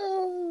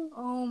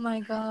 Oh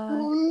my god.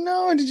 Oh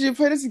no, did you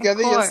put it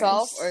together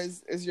yourself or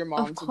is your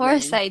mom Of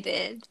course I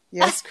did.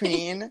 Yes,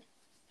 queen.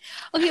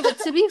 Okay, but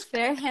to be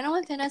fair, Hannah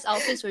Montana's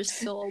outfits were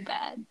so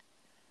bad.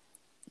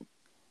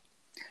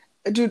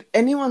 Dude,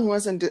 anyone who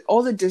was in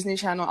all the Disney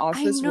Channel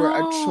outfits were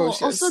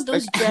atrocious. Also,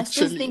 those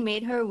dresses they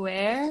made her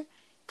wear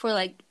for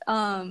the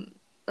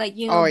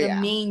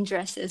main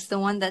dresses, the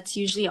one that's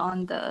usually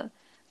on the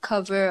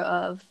cover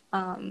of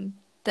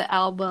the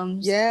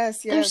albums.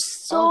 Yes. They're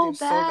so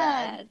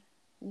bad.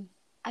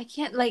 I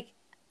can't although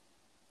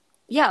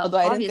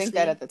I didn't think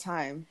that at the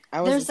time.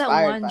 I was inspired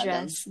by them. There's that one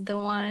dress, the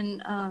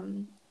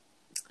one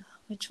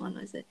which one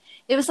was it?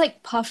 It was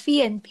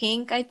puffy and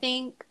pink, I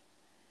think.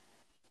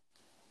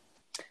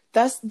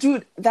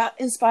 That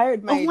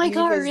inspired my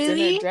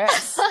dinner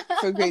dress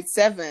for grade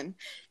 7.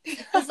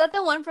 Is that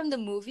the one from the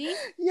movie?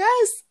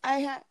 Yes, I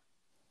had.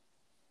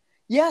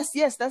 Yes,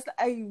 that's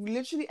I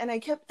literally, and I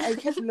kept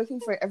looking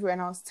for it everywhere,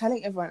 and I was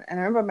telling everyone, and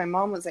I remember my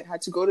mom was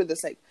had to go to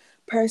this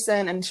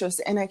person, and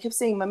and I kept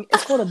saying, "Mommy,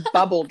 it's called a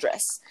bubble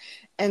dress,"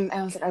 and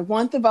I was like, "I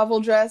want the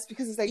bubble dress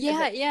because it's it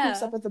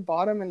hooks up at the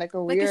bottom and a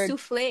weird a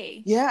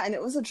souffle." Yeah, and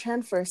it was a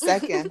trend for a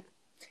second.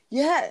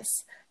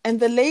 Yes, and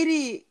the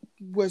lady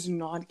was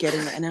not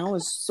getting it, and I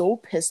was so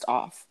pissed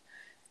off.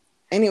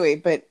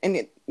 Anyway,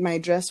 my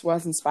dress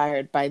was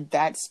inspired by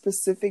that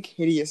specific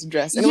hideous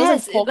dress. And it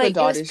was polka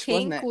dottish,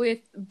 wasn't it? With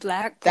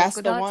black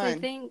polka dots, I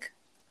think.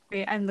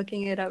 Wait, I'm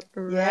looking it up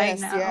right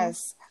now.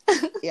 Yes.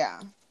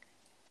 Yeah.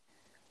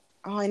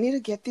 Oh, I need to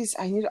get these.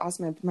 I need to ask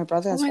my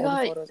brother Oh has my all the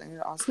god, photos. I need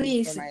to ask him for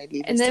please. my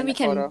Levi And then we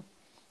Stella can, photo.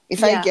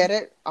 If I yeah. get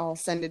it, I'll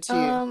send it to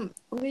you.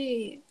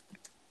 Wait.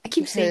 I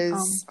keep saying,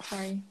 Because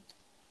sorry.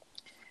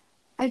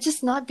 I've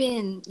just not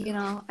been,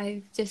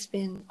 I've just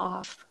been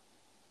off.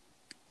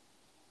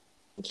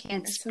 I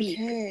can't it's speak.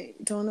 okay.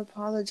 Don't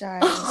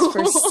apologize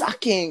for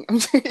sucking. I'm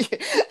joking.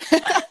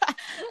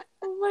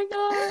 Oh my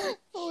god.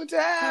 Oh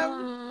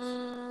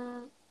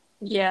damn.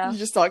 Yeah. You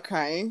just start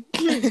crying.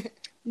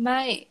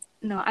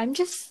 No, I'm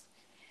just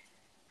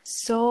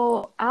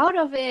so out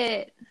of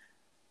it.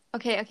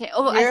 Okay.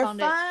 Oh, You're I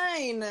found it.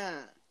 fine.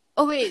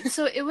 Oh wait,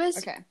 so it was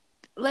Okay.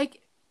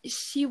 like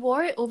she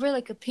wore it over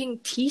like a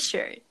pink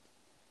t-shirt.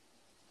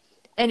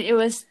 And it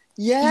was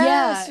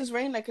Yes, she was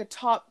wearing like a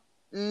top.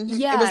 Mm-hmm.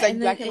 Yeah, It was like and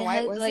black then and it white,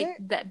 had was like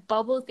it? that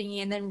bubble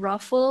thingy and then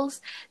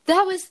ruffles.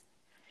 That was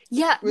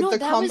that was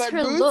combat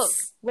her boots? look.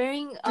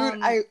 Wearing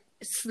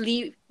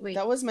Dude,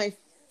 that was my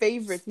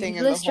favorite thing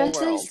in the sleeveless whole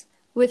dresses world.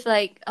 with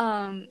like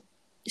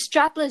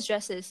strapless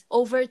dresses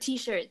over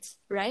t-shirts,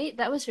 right?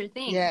 That was her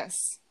thing.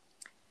 Yes.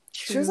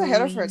 She was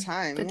ahead of her Truly.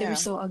 time. But yeah. they were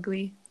so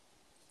ugly.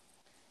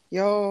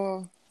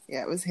 Yo,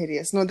 yeah, it was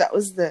hideous. No, that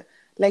was that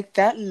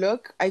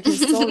look. I can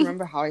still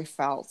remember how I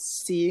felt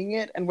seeing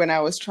it, and when I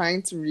was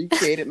trying to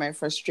recreate it, my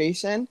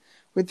frustration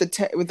with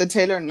the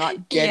tailor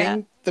not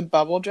getting the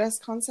bubble dress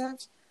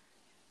concept.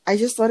 I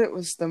just thought it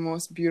was the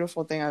most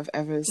beautiful thing I've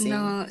ever seen.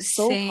 No,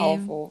 so same.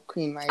 powerful,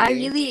 Queen Miley. I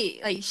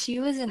really she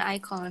was an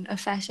icon, a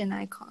fashion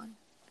icon.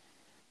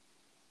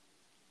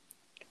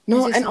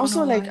 No, and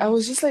also I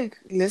was just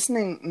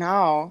listening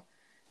now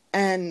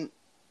and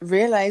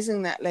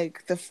realizing that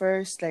the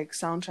first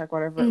soundtrack,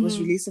 whatever, it was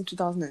released in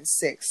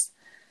 2006.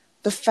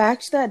 The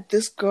fact that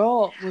this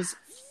girl was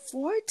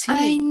 14.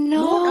 I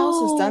know. No one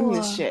else has done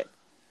this shit.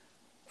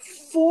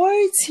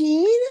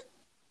 14?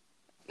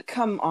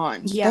 Come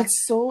on. Yeah.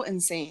 That's so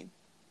insane.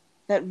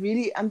 That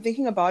really, I'm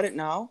thinking about it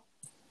now.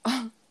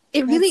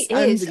 It really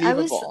is.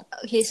 Unbelievable.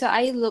 So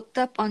I looked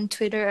up on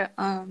Twitter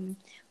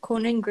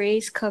Conan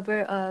Gray's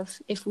cover of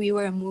If We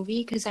Were a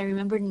Movie because I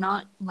remember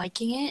not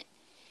liking it.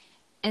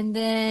 And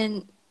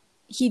then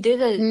he did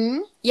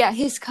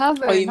his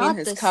cover. Oh, you not mean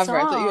his the cover?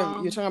 Song. I thought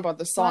you were talking about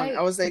the song. Why?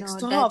 I was like, no,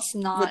 stop that's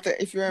not, with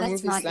the If You're a Movie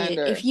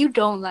slander. If you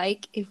don't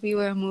like If We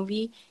Were a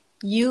Movie,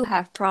 you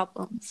have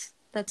problems.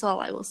 That's all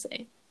I will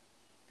say.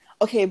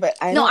 Okay, but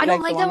I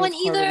don't like that one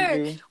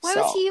either. Why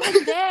was he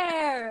even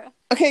there?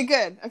 Okay,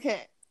 good.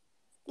 Okay.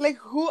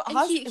 Who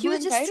he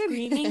was just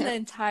screaming the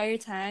entire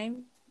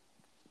time.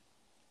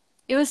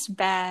 It was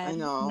bad. I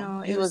know.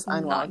 No, it was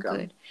unwelcome. Not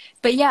good.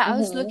 But yeah, I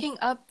was looking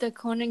up the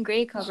Conan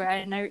Gray cover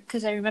and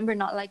because I remember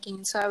not liking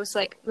it, so I was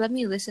like, let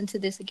me listen to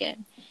this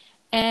again.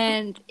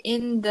 And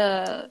in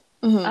the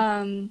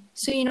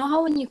so you know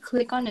how when you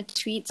click on a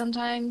tweet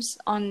sometimes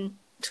on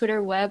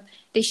Twitter web,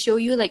 they show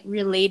you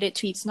related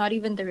tweets, not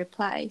even the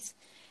replies.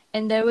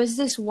 And there was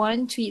this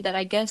one tweet that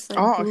I guess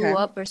blew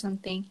up or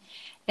something.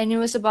 And it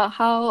was about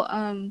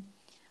how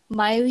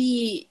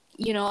Miley,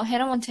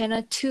 Hannah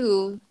Montana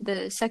 2,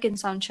 the second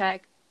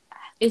soundtrack,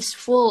 is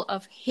full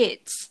of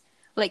hits.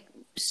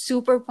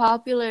 Super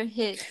popular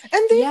hits.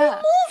 And they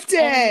removed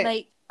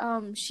it!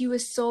 And she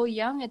was so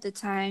young at the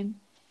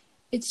time.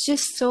 It's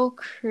just so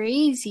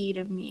crazy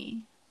to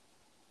me.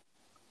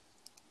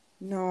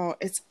 No,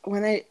 it's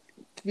when I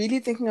really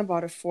thinking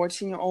about a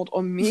 14-year-old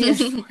or me at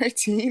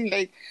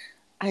 14,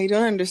 I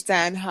don't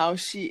understand how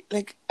she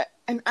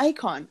an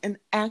icon, an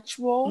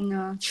actual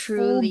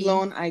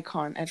full-blown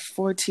icon at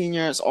 14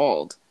 years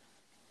old.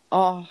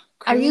 Oh,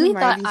 I really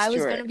thought I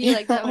was gonna be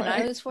like that when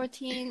I was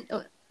 14.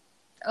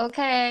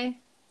 Okay.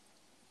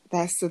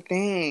 That's the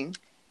thing.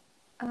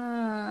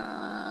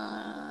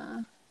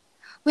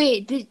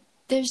 Wait,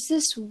 there's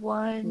this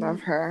one.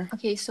 Love her.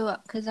 Okay, so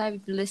because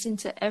I've listened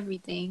to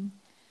everything,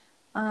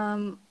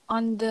 on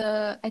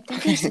the I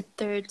think it's the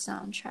third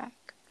soundtrack.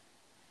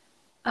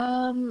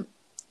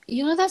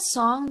 You know that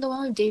song, the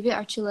one with David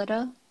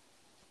Archuleta?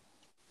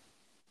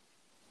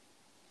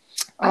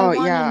 Oh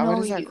yeah, what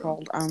is that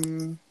called?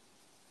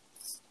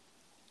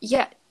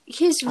 Yeah,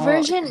 his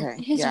version.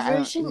 Okay. His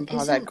version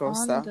isn't goes,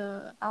 on though.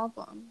 the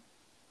album.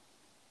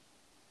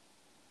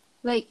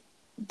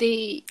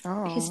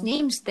 His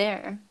name's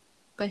there,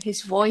 but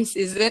his voice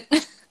isn't.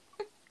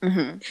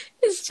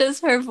 It's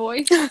just her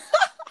voice.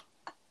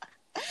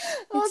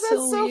 Oh,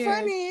 that's so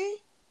funny.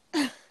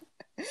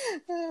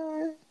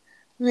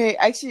 Wait,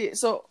 actually,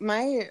 so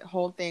my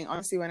whole thing,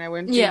 honestly, when I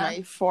went through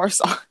my 4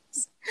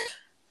 songs,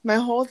 my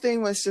whole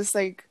thing was just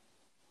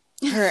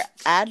her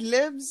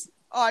ad-libs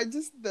are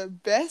just the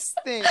best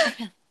thing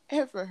I've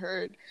ever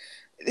heard.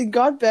 It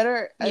got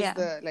better as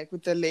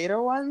with the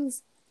later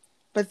ones,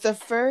 but the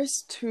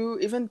first 2,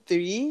 even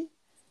 3,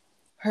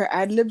 her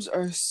ad-libs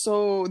are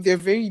they're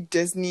very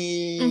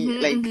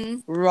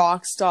Disney,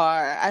 rock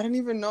star. I don't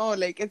even know,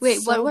 it's Wait,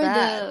 so what were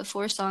bad. the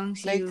 4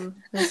 songs you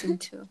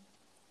listened to?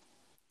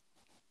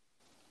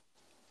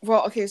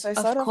 Well, okay, so I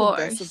started off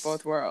with Best of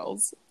Both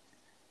Worlds.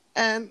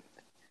 And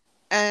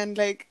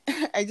I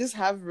just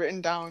have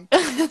written down,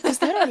 is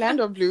that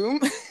Orlando Bloom?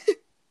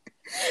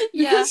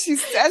 Because she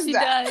says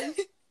that.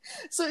 Does.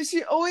 So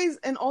she always,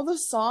 in all the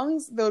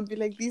songs, there would be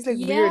like these like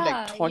weird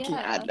like talking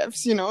ad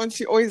libs, you know, and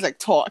she always like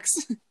talks.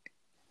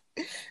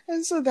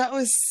 And so that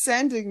was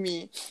sending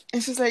me.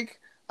 And she's like,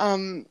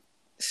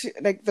 she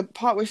like the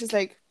part where she's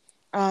like,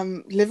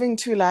 living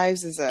two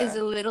lives is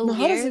a little no,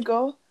 weird. how does it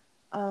go?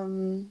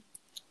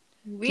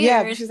 Weird.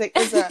 Yeah, she's like,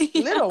 it's a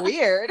little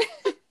weird.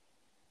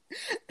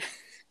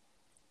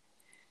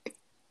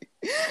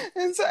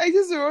 And so I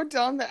just wrote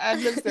down the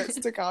ad libs that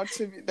stuck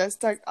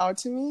out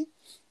to me.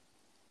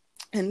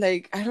 And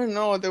like, I don't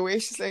know, the way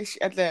she's like,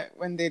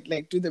 when they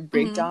like do the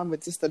breakdown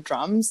with just the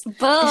drums.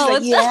 Bo, she's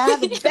like, yeah,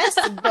 the best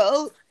of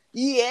both.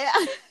 Yeah.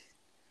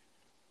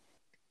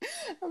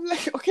 I'm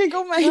like, okay,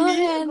 go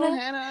Hannah. Go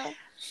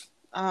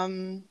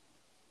Hannah.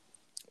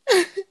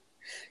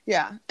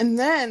 Yeah. And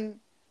then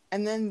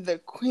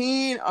the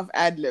queen of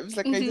ad libs,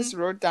 like I just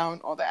wrote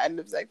down all the ad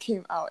libs that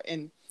came out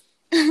in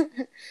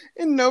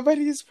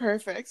Nobody's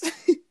Perfect.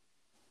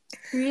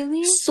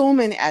 Really? So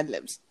many ad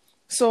libs.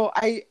 So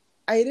I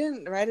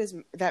didn't write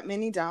that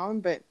many down,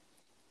 but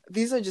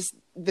these are just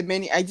the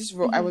many. I just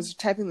wrote. I was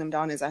typing them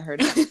down as I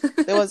heard them.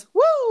 There was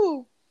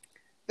woo.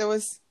 There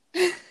was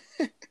here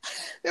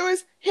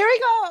we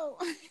go.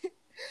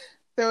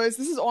 There was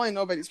this is all in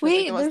Nobody's Perfect.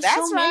 Wait, there was, there's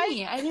that's so right.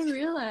 many. I didn't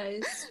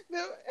realize.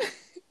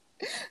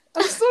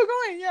 I'm still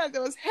going. Yeah,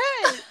 there was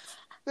hey.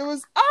 There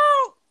was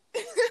oh.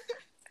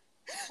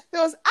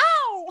 There was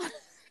ow.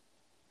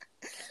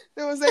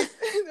 There was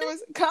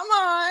come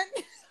on.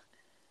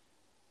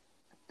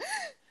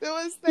 There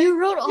was like, you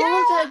wrote all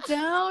of that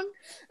down?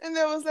 And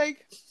there was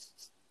like,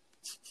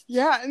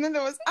 yeah, and then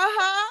there was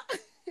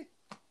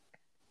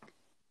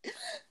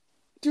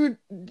Dude,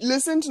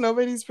 listen to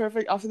Nobody's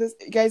Perfect after this.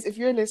 Guys, if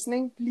you're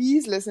listening,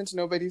 please listen to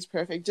Nobody's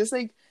Perfect. Just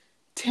like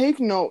take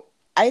note.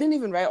 I didn't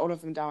even write all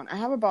of them down. I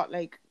have about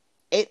like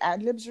 8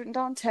 ad libs written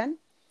down, 10.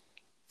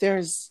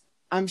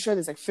 I'm sure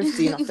there's like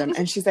 15 of them.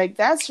 And she's like,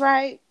 that's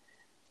right.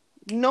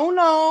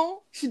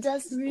 No. She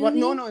does. Really? Well,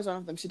 no is one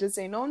of them. She did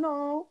say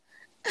no.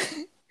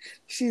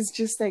 She's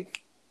just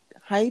like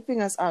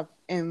hyping us up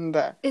in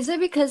the. Is it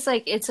because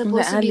like it's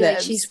supposed to be like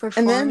she's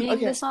performing then,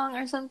 the song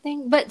or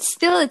something? But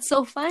still, it's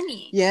so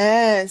funny.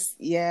 Yes.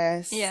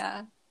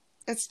 Yeah.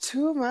 It's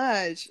too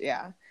much.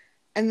 Yeah.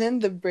 And then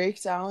the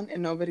breakdown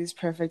in Nobody's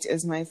Perfect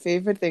is my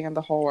favorite thing in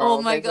the whole world.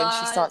 Oh my God.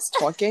 When she starts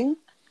talking.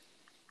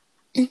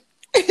 And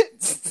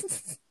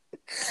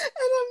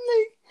I'm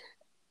like,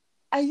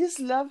 I just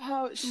love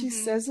how she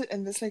says it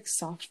in this like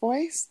soft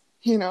voice,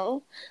 you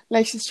know,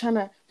 like she's trying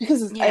to,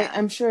 because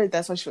I'm sure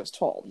that's what she was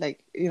told.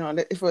 Like, you know,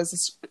 if it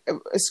was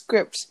a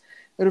script,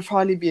 it would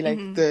probably be like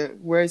the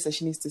words that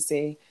she needs to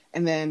say,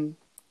 and then,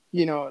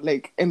 you know,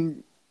 like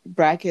in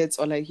brackets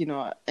or like, you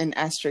know, an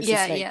asterisk,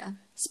 it's like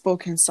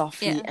spoken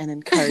softly and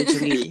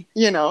encouragingly.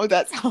 You know,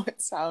 that's how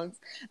it sounds.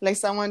 Like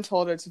someone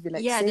told her to be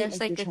like, say there's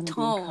like a you're trying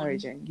tone. to be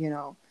encouraging, you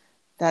know.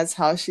 That's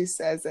how she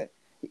says it.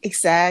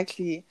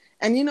 Exactly.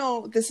 And you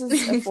know, this is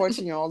a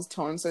 14-year-old's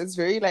tone, so it's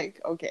very like,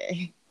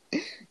 okay.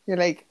 You're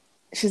like,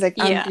 she's like,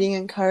 I'm being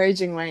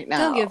encouraging right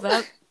now. Don't give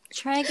up.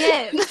 Try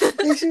again.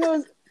 And she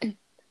goes,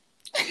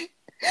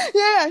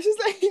 she's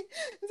like,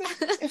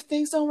 if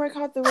things don't work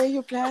out the way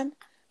you plan,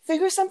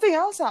 figure something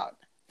else out.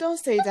 Don't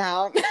stay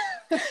down.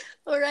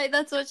 All right,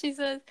 that's what she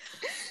says.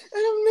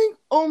 And I'm like,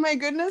 oh my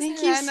goodness, Thank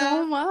Hannah. you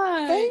so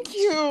much. Thank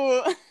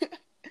you.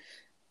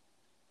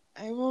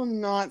 I will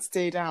not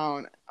stay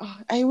down. Oh,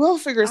 I will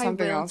figure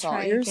something else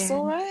out. You're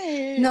so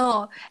right.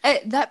 No,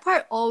 that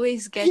part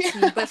always gets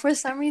me. But for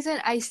some reason,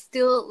 I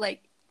still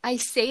like I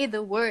say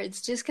the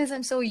words just because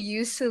I'm so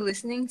used to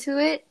listening to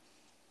it.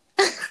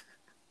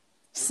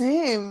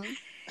 Same.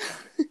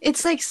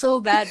 It's like so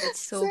bad, but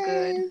so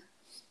good.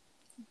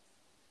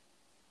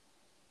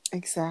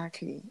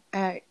 Exactly.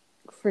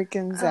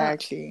 Freaking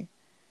exactly.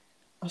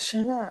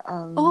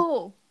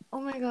 Oh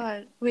my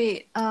God!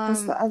 Wait.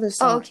 What's the other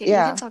song? Oh, okay.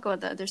 Yeah. We can talk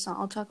about the other song.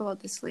 I'll talk about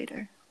this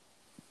later.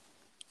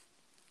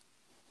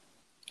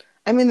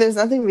 I mean, there's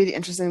nothing really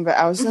interesting, but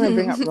I was going to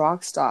bring up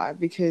Rockstar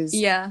because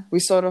we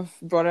sort of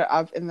brought it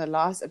up in the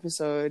last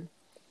episode.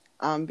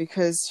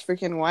 Because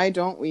freaking why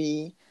don't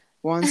we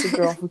want a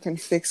girl who can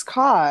fix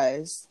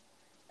cars?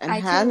 And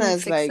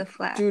Hannah's like,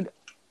 dude,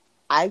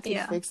 I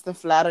can fix the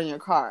flat on your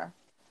car.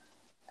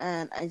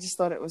 And I just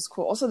thought it was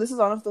cool. Also, this is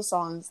one of the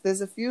songs.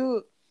 There's a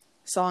few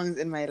songs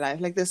in my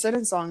life. Like, there's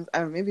certain songs, I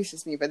don't know, maybe it's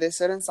just me, but there's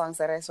certain songs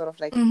that I sort of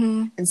like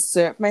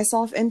insert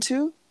myself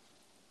into.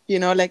 You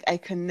know, like I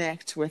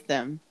connect with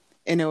them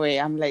in a way.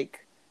 I'm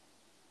like,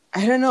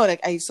 I don't know, like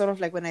I sort of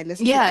like when I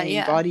listen to it, I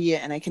embody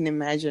it and I can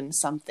imagine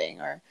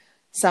something or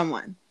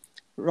someone.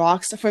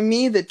 Rockstar, for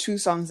me, the 2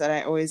 songs that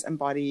I always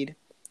embodied,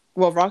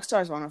 well,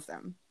 Rockstar is one of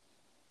them.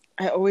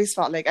 I always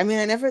felt like, I mean,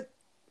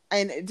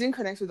 I didn't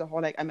connect with the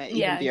whole, like, I might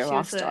even be a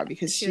rock star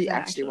because she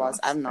actually was.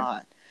 I'm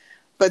not.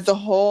 But the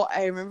whole,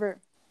 I remember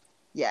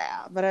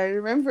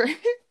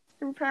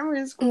in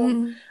primary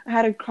school, I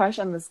had a crush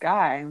on this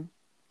guy.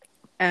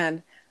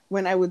 And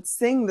when I would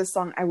sing the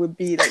song, I would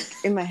be, like,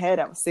 in my head,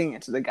 I was singing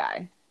it to the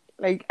guy.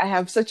 Like, I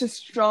have such a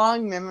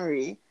strong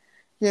memory,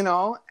 you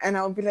know? And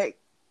I would be like,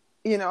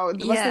 what's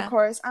the Yeah.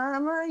 chorus?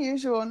 I'm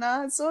unusual,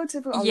 not so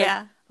typical. I was like,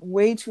 Yeah.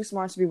 way too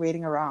smart to be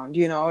waiting around,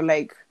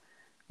 like,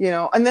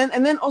 and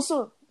then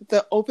also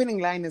the opening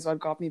line is what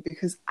got me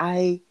because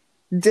I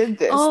did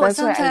this. Oh, That's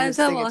why I would sometimes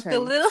I sing it walk to a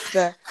him.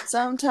 little.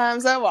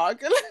 Sometimes I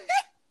walk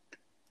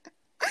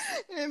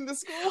in the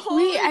school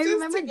Wait, hallway I just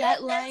remember to get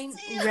that line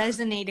next to you.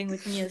 resonating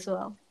with me as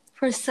well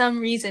for some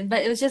reason,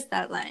 but it was just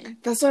that line.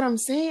 That's what I'm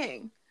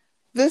saying.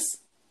 This,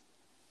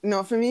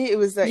 no, for me, it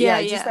was that,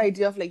 Yeah, just the yeah.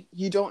 idea of like,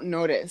 you don't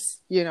notice,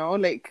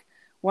 like,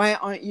 why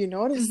aren't you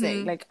noticing?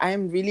 Mm-hmm. Like,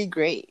 I'm really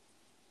great,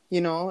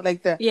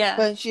 like Yeah.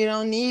 but you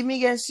don't need me,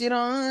 guess you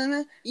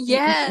don't.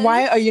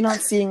 Why are Yes. you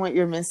not seeing what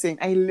you're missing?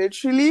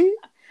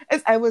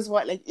 I was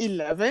what, like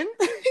 11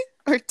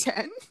 or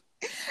 10?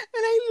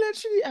 And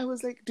I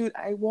was like, dude,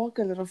 I walk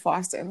a little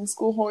faster in the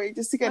school hallway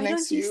just to get Why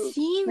next don't to you you.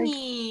 see Like,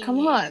 me?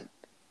 come on.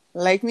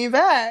 Like me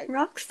back.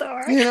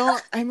 Rockstar.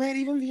 I might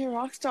even be a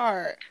rock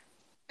star.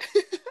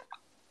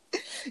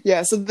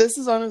 Yeah, so this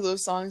is one of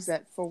those songs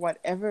that for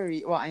whatever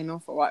I know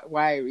for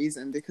why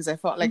reason, because I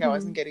felt like I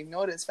wasn't getting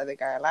noticed by the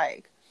guy I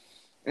like.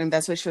 And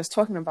that's what she was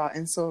talking about.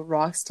 And so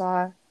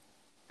Rockstar,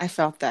 I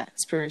felt that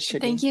spiritually.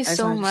 Thank you I just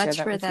so wanted to share much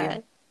that for with that.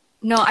 you.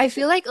 No, I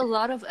feel like a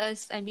lot of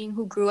us,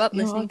 who grew up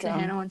You're listening to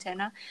welcome. Hannah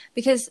Montana,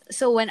 because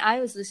so when I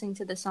was listening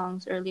to the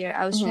songs earlier,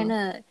 I was trying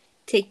to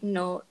take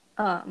note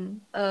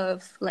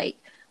of like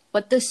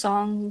what the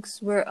songs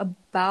were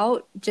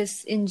about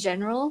just in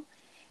general.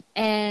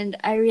 And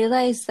I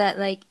realized that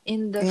like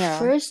in the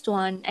first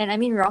one, and I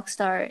mean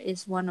Rockstar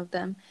is one of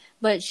them,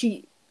 but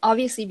she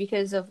obviously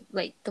because of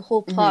like the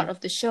whole plot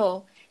of the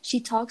show, she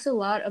talks a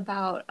lot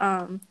about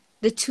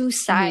the two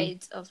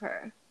sides of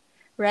her,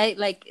 right?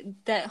 Like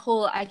that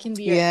whole I can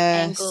be your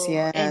angel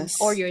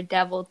or your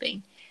devil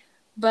thing.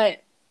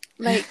 But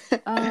like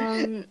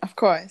of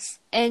course.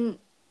 And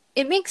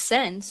it makes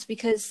sense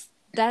because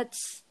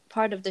that's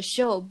part of the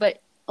show,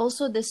 but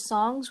also the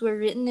songs were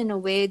written in a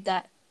way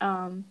that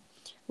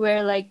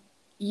where like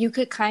you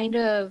could kind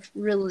of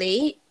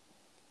relate,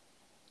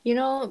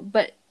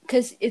 but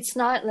because it's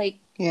not like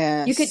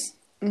you could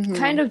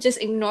kind of just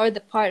ignore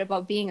the part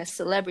about being a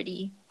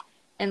celebrity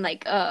and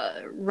like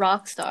a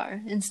rock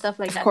star and stuff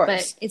like that.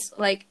 But it's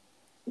like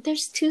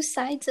there's two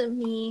sides of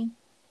me.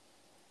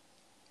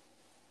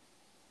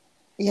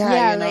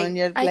 Yeah, like, and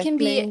you're like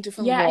playing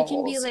different roles. I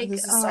can be like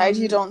there's a side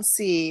you don't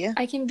see.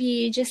 I can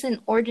be just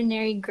an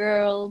ordinary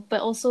girl,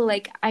 but also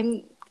like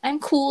I'm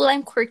cool,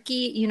 I'm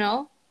quirky,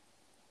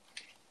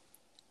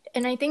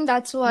 And I think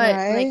that's what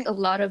like a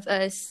lot of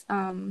us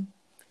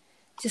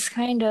just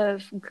kind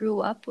of grew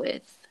up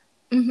with.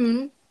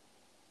 And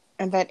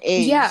that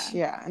age,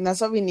 and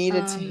that's what we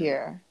needed to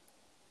hear.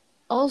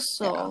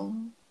 Also,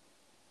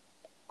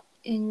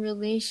 in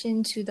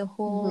relation to the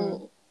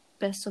whole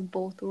best of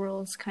both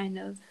worlds kind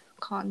of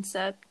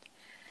concept.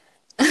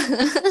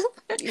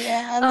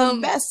 The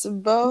best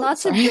of both. Not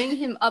to bring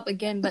him up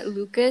again, but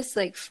Lucas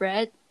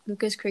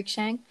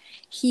Cruikshank,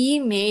 he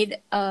made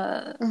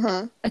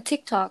a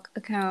TikTok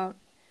account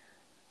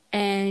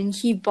and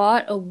he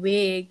bought a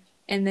wig,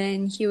 and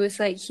then he was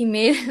like, he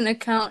made an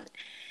account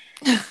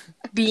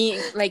being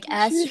like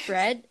as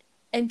Fred,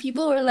 and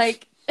people were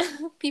like,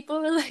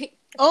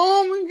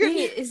 oh my goodness,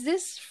 wait, is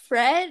this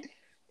Fred?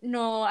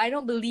 No, I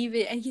don't believe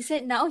it. And he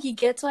said now he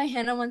gets why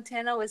Hannah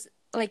Montana was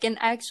like an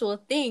actual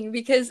thing,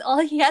 because all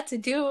he had to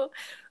do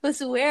was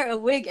wear a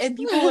wig and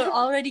people were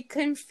already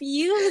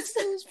confused.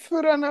 Just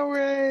put on a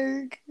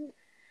wig.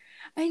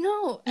 I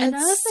know. That's and I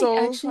was so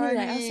like, actually, funny.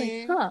 like, I was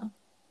like, huh.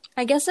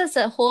 I guess that's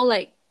a whole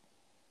like,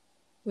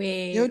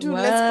 wait, yo, dude,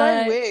 what? let's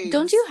buy wigs.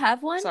 Don't you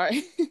have one?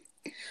 Sorry.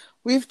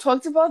 We've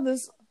talked about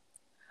this.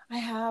 I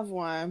have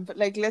one, but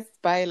like, let's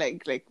buy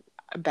like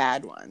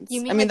bad ones.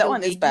 You mean I mean, like that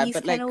one is bad,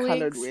 but like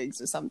colored wigs?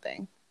 wigs or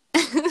something.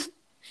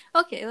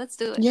 Okay, let's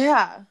do it.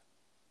 Yeah.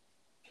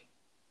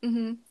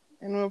 Mm-hmm.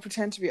 And we'll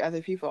pretend to be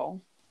other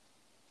people.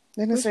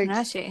 Then Who's it's like,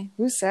 Nashi?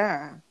 who's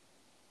Sarah?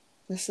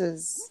 This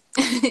is...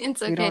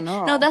 It's okay. We don't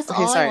know. No, that's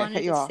okay, all sorry, I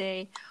wanted to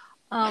say.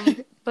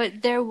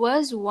 But there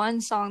was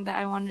one song that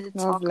I wanted to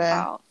talk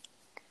about.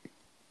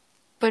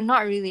 But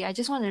not really. I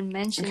just wanted to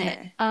mention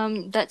it.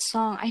 That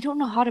song, I don't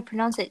know how to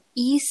pronounce it.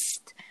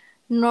 East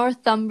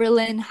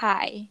Northumberland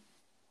High.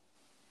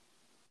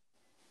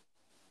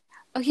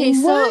 Okay,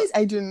 what?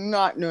 I do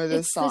not know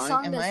this song.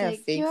 Song Am that's I a like,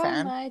 fake you're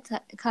fan? my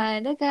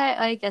kind of guy,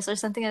 I guess, or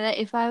something like that.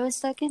 If I was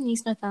stuck in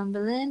East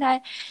Northumberland,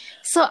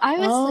 So I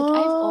was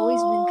like, I've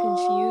always been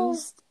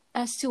confused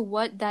as to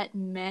what that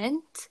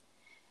meant.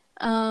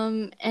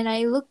 And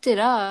I looked it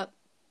up.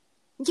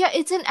 Yeah,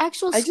 it's an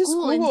actual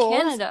school in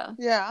Canada.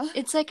 Yeah.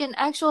 It's like an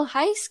actual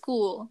high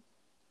school.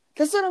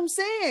 That's what I'm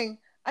saying.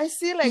 I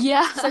see like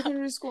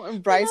secondary school in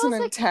Brighton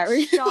and Ontario. I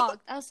was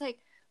shocked. I was like,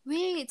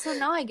 wait, so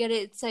now I get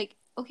it. It's like,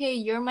 okay,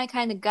 you're my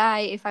kind of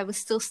guy. If I was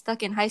still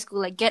stuck in high school,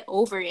 like, get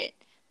over it.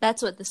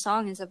 That's what the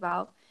song is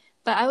about.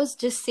 But I was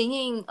just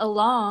singing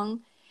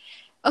along.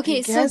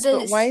 Okay,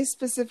 but why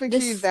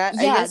specifically that?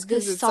 I guess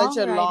because it's such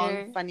a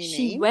long, funny name.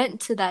 She went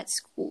to that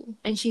school,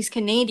 and she's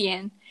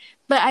Canadian.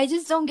 But I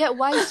just don't get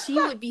why she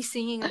would be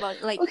singing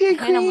about, like,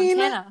 Hannah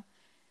Montana.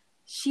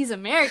 she's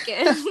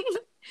American.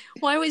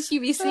 Why would she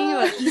be singing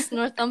about East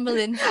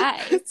Northumberland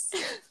High?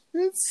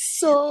 It's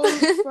so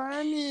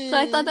funny. So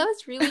I thought that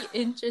was really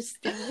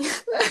interesting.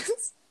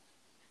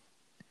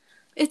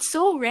 It's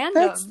so random.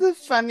 That's the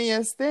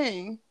funniest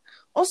thing.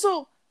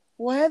 Also,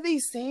 why are they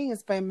saying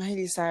it's by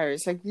Miley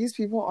Cyrus? Like, these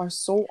people are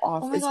so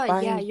off. Oh my it's god,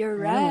 by yeah,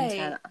 you're Hannah right.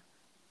 Montana.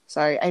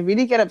 Sorry, I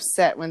really get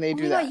upset when they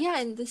do that. Oh my god, yeah,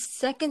 in the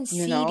second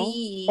You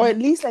CD. know? Or at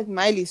least like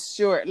Miley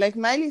Stewart. Like,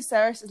 Miley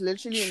Cyrus is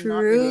literally not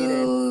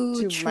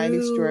related to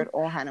Miley Stewart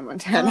or Hannah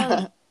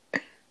Montana.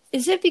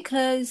 Is it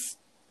because...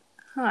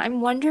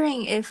 I'm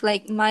wondering if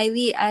like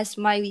Miley as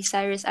Miley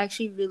Cyrus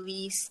actually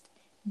released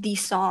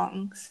these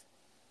songs.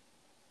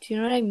 Do you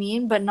know what I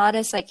mean? But not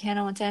as like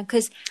Hannah Montana.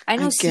 Because I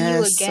know See You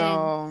Again.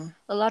 So.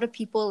 A lot of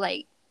people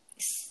like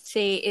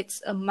say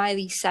it's a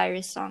Miley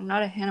Cyrus song,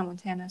 not a Hannah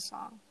Montana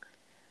song.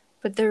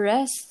 But the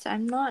rest,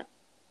 I'm not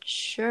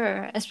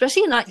sure.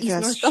 Especially not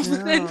East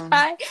Northumberland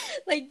High.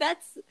 Like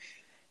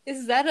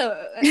is that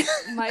a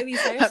Miley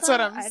Cyrus That's song?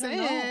 what I'm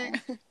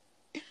saying.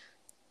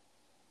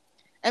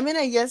 I mean,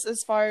 I guess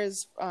as far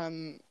as,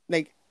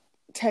 like,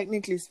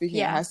 technically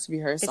speaking, it has to be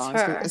her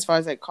songs. As far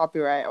as, like,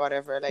 copyright or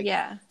whatever. Like,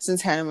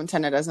 since Hannah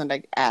Montana doesn't,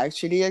 like,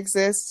 actually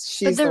exist,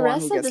 she's the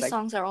one who gets, the rest of the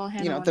songs are all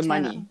Hannah Montana. The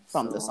money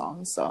from the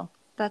songs, so.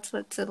 That's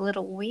what's a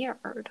little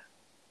weird.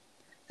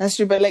 That's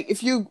true, but, like,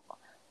 if you...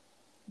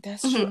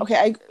 That's true.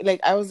 Okay,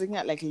 I was looking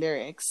at, like,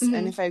 lyrics,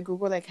 and if I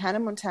Google, like, Hannah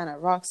Montana,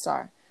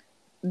 Rockstar,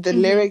 the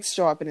lyrics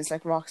show up, and it's,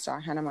 like,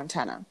 Rockstar, Hannah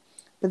Montana.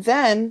 But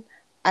then...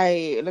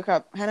 I look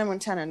up Hannah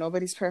Montana,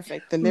 Nobody's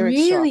Perfect. The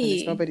lyrics show up and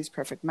it's Nobody's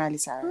Perfect, Miley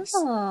Cyrus.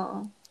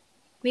 Oh.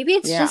 Maybe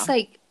it's just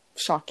like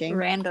shocking.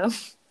 Random.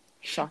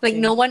 Shocking. Like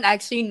no one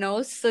actually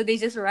knows, so they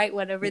just write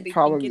whatever they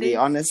Probably, think it is.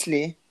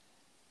 Honestly.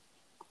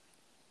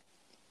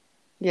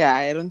 Yeah,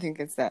 I don't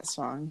think it's that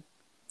song.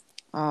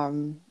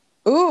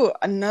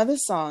 Another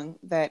song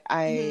that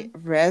I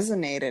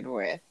resonated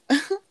with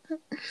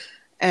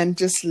and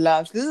just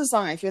loved. This is a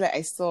song I feel like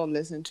I still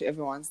listen to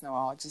every once in a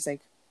while. Just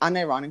like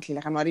unironically,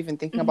 like I'm not even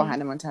thinking about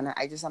Hannah Montana.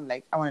 I'm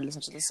like, I want to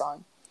listen to this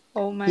song.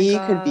 Oh my god. He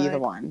could be the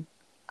one.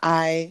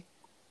 I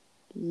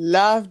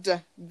loved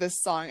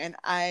this song and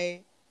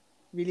I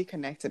really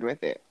connected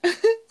with it.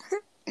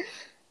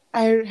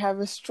 I have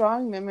a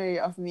strong memory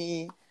of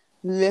me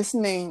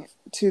listening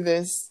to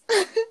this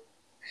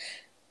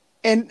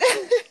in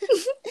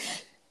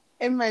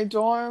my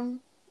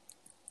dorm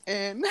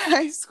in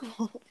high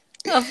school.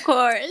 Of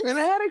course. When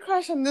I had a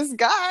crush on this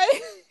guy.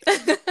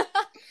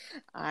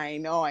 I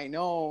know.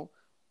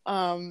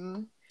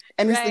 And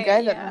it's the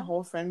guy that my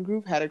whole friend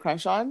group had a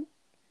crush on,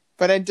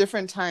 but at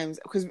different times.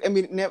 Because I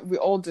mean, we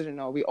all didn't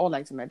know. We all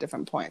liked him at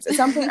different points. At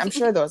some point, I'm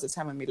sure there was a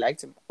time when we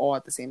liked him all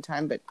at the same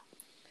time, but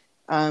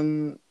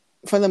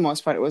for the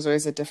most part, it was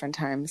always at different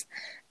times.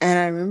 And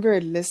I remember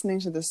listening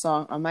to the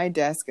song on my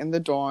desk in the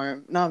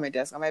dorm. Not on my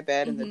desk, on my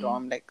bed in the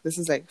dorm. Like this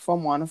is like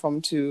Form 1 or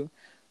Form 2,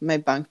 my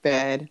bunk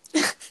bed,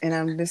 and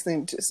I'm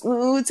listening to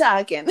Smooth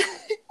Talking,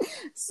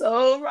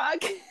 So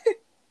Rockin'.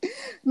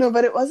 No,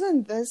 but it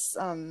wasn't this.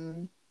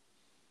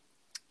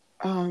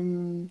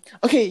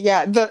 Okay,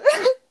 yeah. Go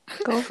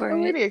for it.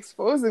 I'm really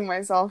exposing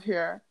myself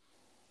here,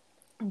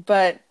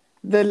 but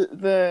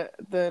the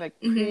like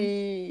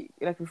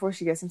like before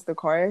she gets into the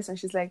chorus and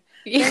she's like,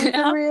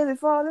 I'm really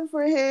falling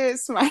for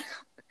his smile.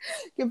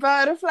 Get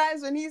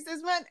butterflies when he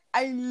says, "Man,"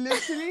 I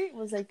literally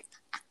was like,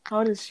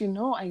 how does she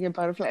know I get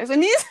butterflies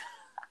when he's?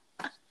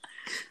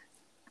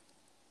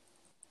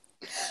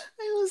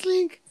 I was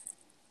like,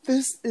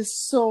 this is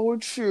so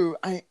true.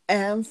 I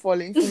am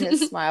falling for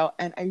his smile,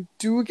 and I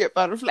do get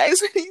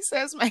butterflies when he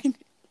says my name.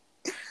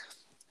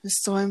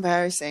 It's so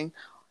embarrassing.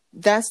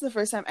 That's the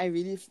first time I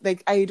really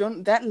like. I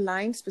don't that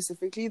line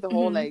specifically. The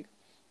whole like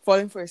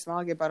falling for his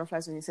smile, get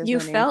butterflies when he says my name.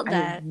 You felt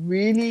that? I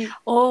really.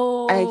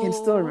 Oh, I can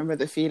still remember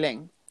the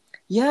feeling.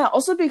 Yeah.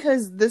 Also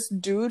because this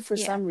dude, for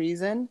some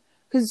reason,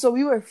 so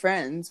we were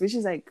friends, which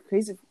is like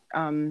crazy.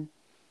 And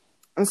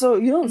so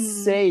you don't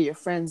say your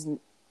friends'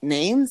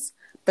 names.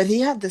 But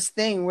he had this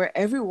thing where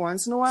every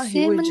once in a while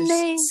he would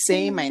just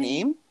say my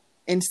name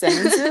in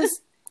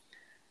sentences.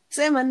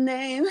 Say my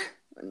name.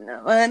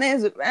 My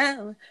name's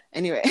around.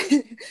 Anyway.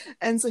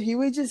 And so he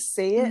would just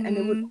say it and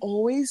it would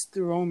always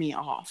throw me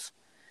off.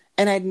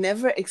 And I'd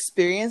never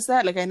experienced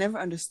that. Like I never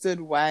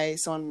understood why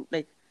someone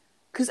like,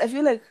 because I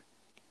feel like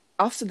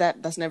after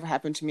that, that's never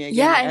happened to me again.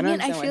 Yeah, like, I mean,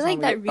 I feel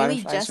like that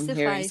really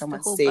justifies the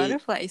whole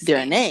butterflies their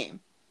thing. name.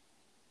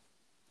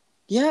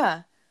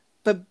 Yeah.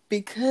 But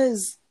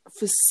because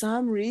for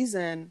some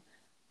reason,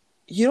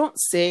 you don't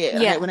say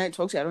it. Yeah. Like, when I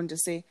talk to you, I don't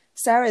just say,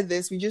 Sarah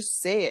this, we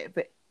just say it.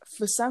 But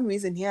for some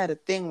reason, he had a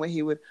thing where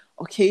he would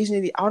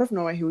occasionally, out of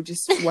nowhere, he would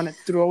just want to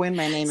throw in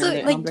my name. So,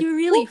 in like, you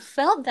really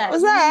felt that.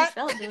 What was that?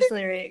 You really felt those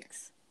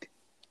lyrics.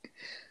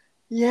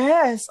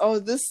 Yes. Oh,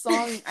 this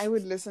song, I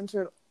would listen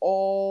to it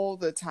all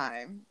the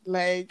time.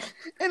 Like,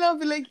 and I'll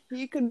be like,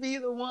 he could be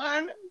the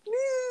one.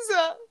 Please.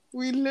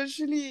 We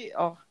literally,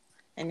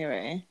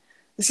 anyway.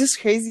 It's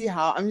just crazy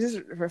how I'm just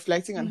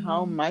reflecting on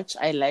how much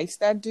I liked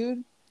that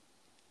dude.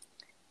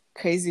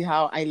 Crazy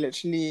how I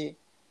literally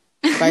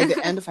by the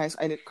end of high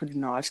school, I could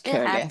not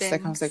care less.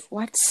 Like, I was like,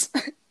 happens.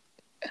 what?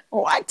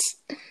 What?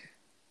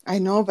 I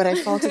know, but I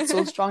felt it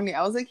so strongly.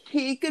 I was like,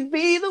 he could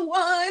be the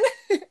one.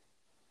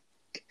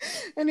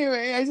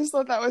 Anyway, I just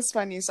thought that was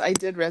funny. So I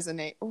did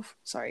resonate. Oh,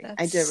 sorry.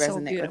 I did That's so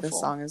resonate with this beautiful.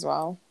 song as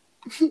well.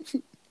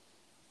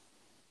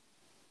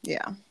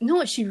 Yeah.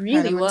 No, she really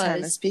Hannah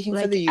Montana, was. speaking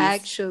for Like, the youth.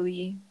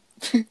 actually.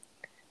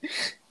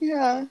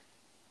 Yeah.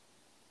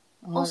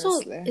 Also,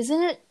 Honestly.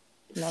 isn't it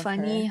Love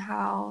funny her.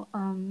 how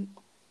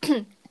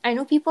I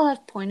know people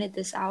have pointed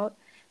this out,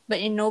 but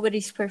in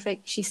Nobody's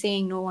Perfect, she's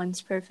saying no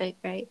one's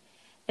perfect, right?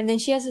 And then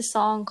she has a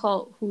song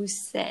called Who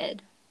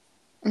Said?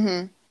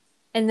 Mm-hmm.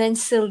 And then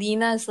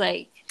Selena's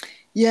like,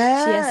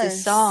 Yes. she has a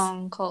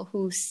song called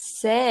Who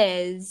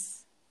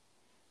Says,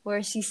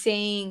 where she's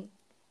saying,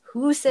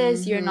 who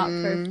says you're not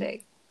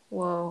perfect?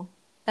 Whoa,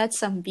 that's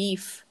some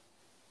beef.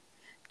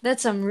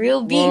 That's some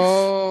real beef.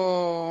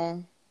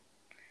 Whoa.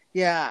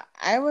 Yeah,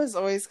 I was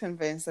always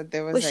convinced that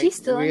there was Was like she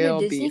still real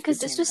under Disney? beef Because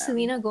this between was them.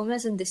 Selena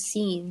Gomez and The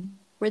Scene.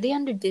 Were they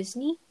under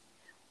Disney?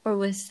 Or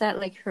was that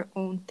like her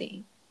own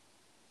thing?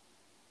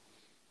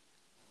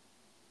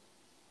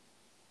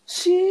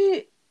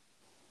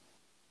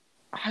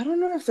 I don't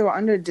know if they were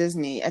under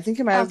Disney. I think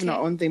it might have been her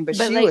Okay. own thing, but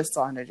But, she like- was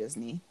still under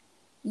Disney.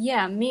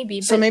 Yeah,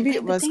 maybe. So but maybe the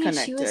it was thing is,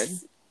 connected.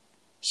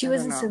 she I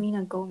wasn't don't know.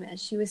 Selena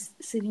Gomez. She was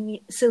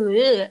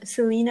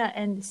Selena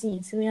and The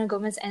Scene. Selena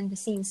Gomez and The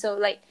Scene. So,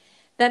 like,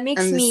 that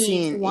makes And The me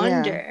Scene,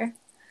 wonder.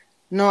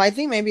 No, I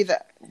think maybe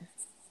that.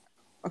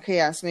 Okay,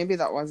 yeah, so maybe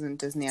that wasn't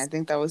Disney. I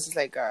think that was just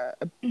like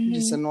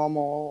just a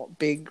normal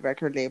big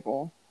record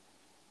label.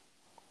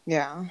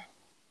 Yeah.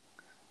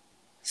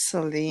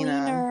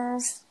 Selena. Wiener.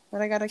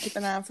 But I gotta keep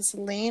an eye out for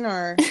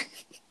Selena.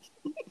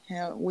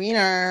 Yeah,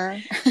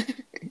 Wiener.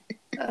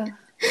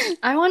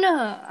 I want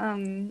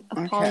to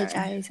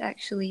apologize,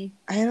 actually.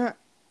 I don't.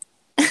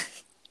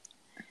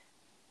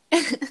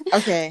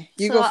 Okay,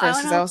 you So go first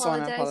because I I also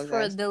want want to to apologize for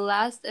apologize. the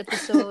last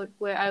episode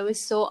where I was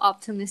so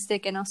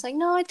optimistic and I was like,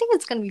 no, I think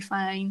it's gonna be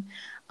fine.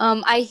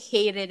 I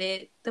hated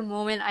it the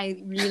moment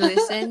I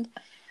re-listened.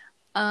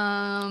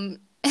 I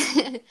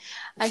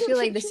feel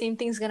like the same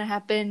thing's gonna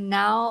happen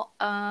now.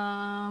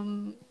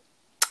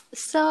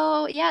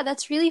 So yeah,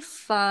 that's really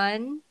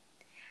fun.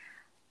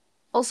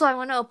 Also, I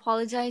want to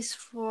apologize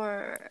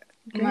for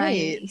my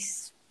Great.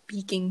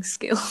 speaking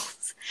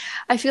skills.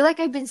 I feel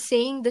like I've been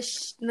saying the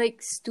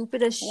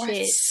stupidest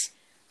shit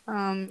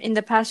in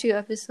the past few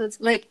episodes.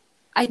 Like,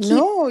 I keep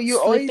No, you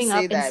always slipping say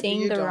up and that, but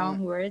saying you the don't.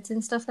 wrong words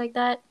and stuff like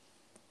that.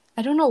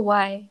 I don't know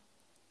why.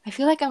 I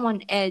feel like I'm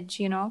on edge,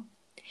 you know?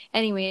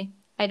 Anyway,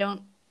 I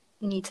don't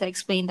need to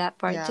explain that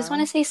part. Yeah. Just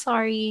want to say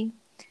sorry.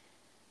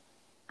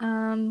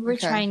 We're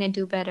Okay. trying to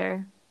do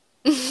better.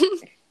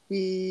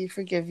 We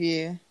forgive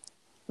you.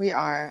 We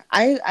are.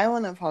 I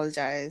want to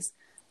apologize.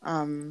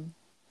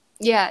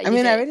 Yeah, I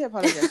mean, I already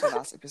apologized for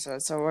last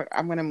episode, so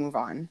I'm going to move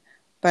on.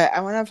 But I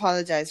want to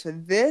apologize for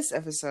this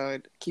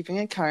episode, keeping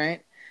it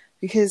current,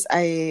 because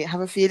I have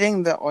a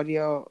feeling the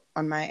audio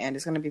on my end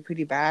is going to be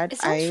pretty bad.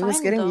 I was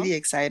getting really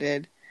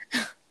excited.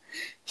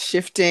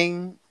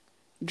 Shifting,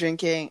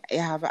 drinking.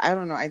 Yeah, but I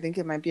don't know. I think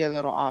it might be a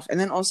little off. And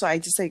then also, I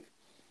just like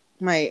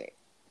my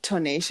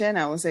tonation.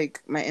 I was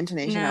like, my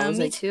intonation. I was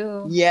like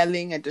too.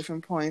 yelling at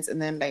different points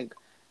and then like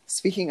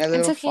speaking a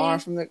little far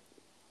from the.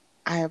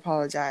 I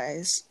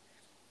apologize.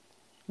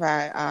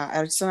 But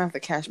I just don't have the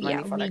cash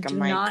money for like a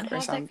mic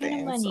or something.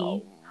 Kind of money.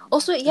 So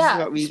also, yeah,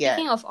 what we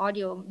speaking get. of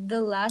audio,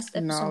 the last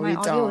episode, No, my we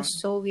audio don't. was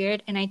so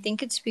weird, and I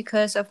think it's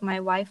because of my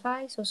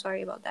Wi-Fi. So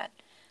sorry about that.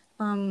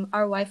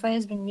 Our Wi-Fi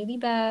has been really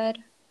bad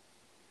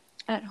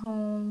at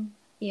home.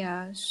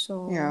 Yeah,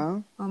 so Yeah.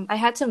 I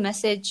had to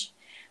message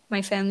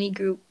my family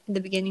group in the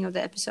beginning of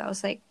the episode. I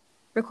was like,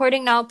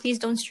 recording now, please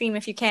don't stream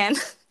if you can.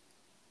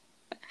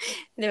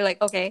 They're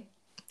like, okay.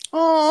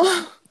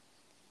 Oh.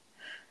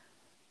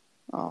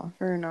 Oh,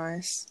 very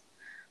nice.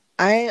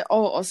 I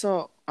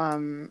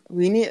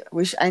need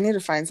to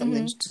find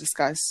something to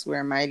discuss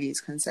where Miley is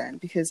concerned,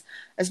 because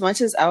as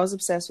much as I was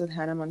obsessed with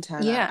Hannah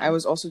Montana, I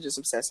was also just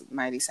obsessed with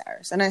Miley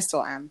Cyrus, and I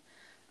still am.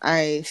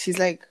 She's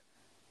like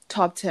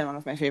top 10 one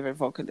of my favorite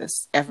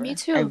vocalists ever. Me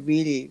too. I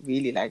really,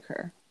 really like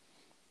her.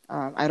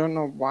 I don't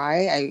know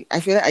why. I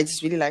feel like I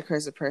just really like her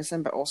as a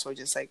person, but also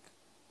just like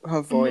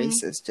her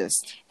voice is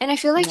just. And I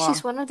feel like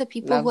she's one of the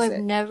people who I've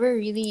never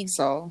really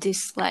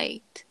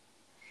disliked.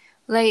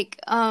 Like,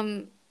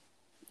 I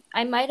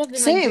might have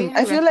been like during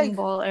her Wrecking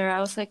Ball era.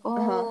 I was like,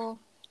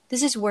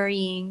 this is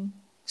worrying,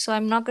 so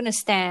I'm not gonna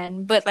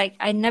stand. But like,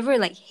 I never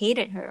like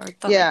hated her or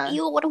thought, like,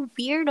 ew, what a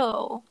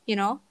weirdo, you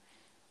know?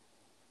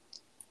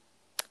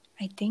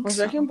 I think was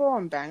Wrecking Ball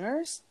on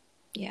Bangers?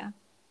 Yeah,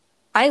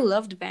 I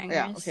loved Bangers.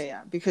 Yeah, okay,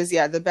 yeah, because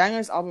the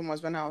Bangers album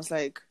was when I was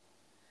like,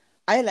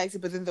 I liked it,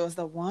 but then there was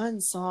the one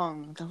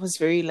song that was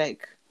very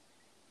like,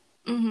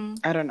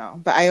 I don't know,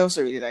 but I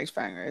also really liked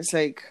Bangers.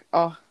 Like,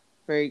 oh.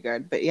 Very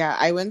good. But yeah,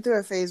 I went through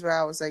a phase where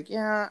I was like,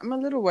 yeah, I'm a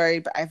little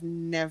worried, but I've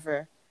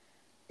never,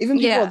 even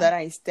people that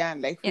I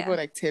stand, like people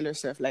like Taylor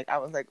Swift, like I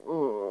was like,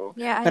 oh,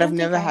 yeah, but I've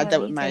never had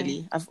that with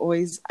Miley. I've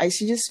always,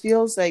 she just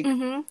feels like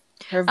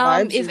Her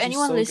vibes If are just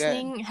anyone so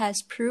listening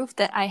has proof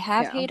that I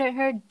have Yeah. hated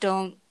her,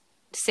 don't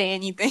say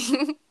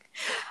anything.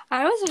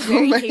 I was a Oh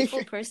very my hateful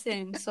God.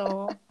 person,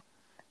 so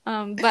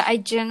but I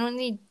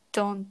genuinely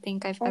don't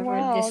think I've Oh ever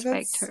wow,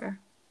 disliked her.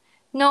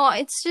 No,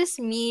 it's just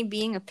me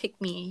being a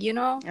pick-me, you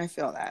know? I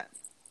feel that.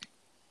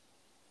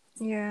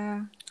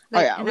 Yeah. Oh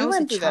Like, yeah, and we I was a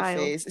went through that child.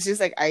 phase. It's just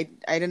like I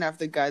didn't have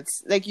the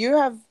guts. Like you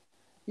have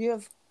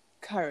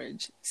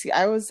courage. See,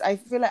 I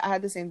feel like I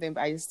had the same thing,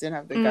 but I just didn't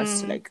have the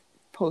guts to like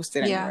post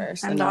it Yeah, anywhere.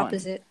 So I'm the no one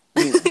opposite.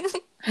 knew.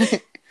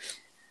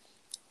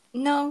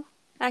 No,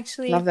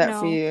 actually, Love that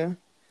for no. you.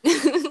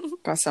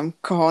 Got some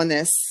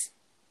cojones.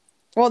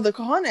 Well, the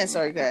cojones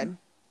are Yeah. good.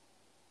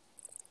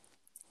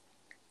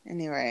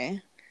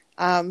 Anyway.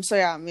 So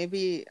yeah,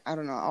 maybe I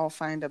don't know, I'll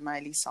find a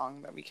Miley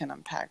song that we can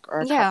unpack, or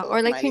a Yeah, couple or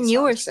of like her Miley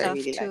newer songs because I stuff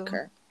really like too.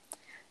 her.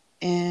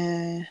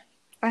 And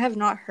I have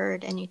not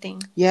heard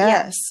anything.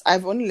 yes,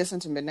 I've only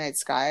listened to Midnight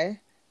Sky,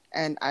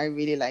 and I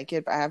really like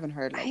it, but I haven't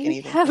heard like I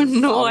anything have from the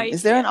no album.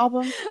 Is there an idea.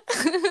 album?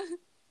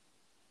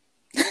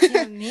 Yeah,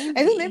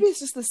 I think maybe maybe. it's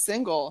just the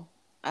single.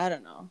 I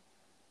don't know,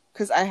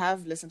 because I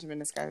have listened to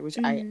Midnight Sky, which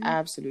I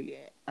absolutely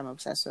am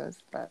obsessed with,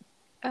 but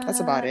that's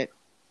about it.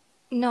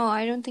 No,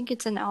 I don't think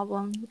it's an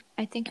album.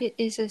 I think it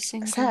is a Is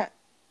single. that?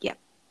 Yep.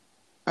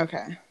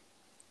 Okay.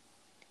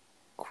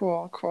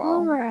 Cool.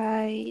 All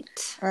right.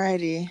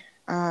 Alrighty.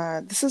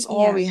 This is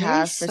all Yeah, we very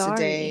have for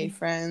today, sorry.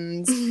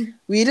 friends.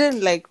 We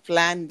didn't like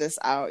plan this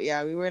out.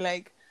 Yeah, we were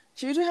like,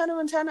 should we do Hannah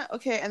Montana?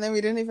 Okay, and then we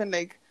didn't even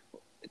like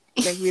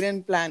we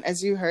didn't plan,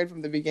 as you heard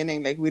from the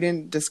beginning, like we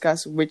didn't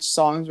discuss which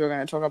songs we were going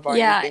to talk about or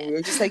Yeah. anything. We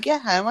were just like, yeah,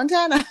 Hannah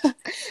Montana.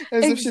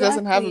 As if she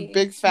doesn't have a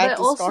big fat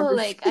But also, discography.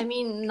 like, I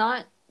mean,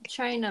 not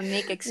trying to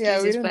make excuses,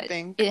 Yeah, we didn't but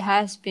think. it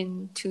has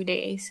been 2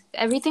 days.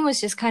 Everything was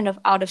just kind of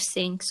out of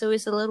sync, so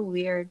it's a little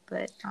weird,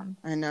 but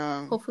I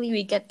know. hopefully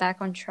we get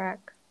back on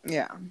track.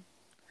 Yeah.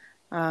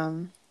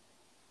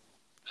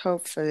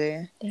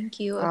 Hopefully. Thank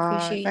you.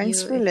 Appreciate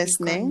thanks you for if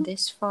listening. you've gone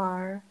this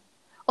far.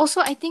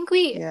 Also, I think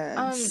we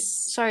Yes.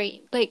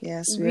 sorry, like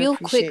Yes, we real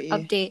quick appreciate you.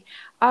 update.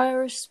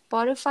 Our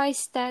Spotify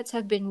stats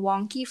have been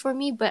wonky for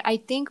me, but I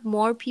think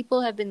more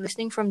people have been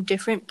listening from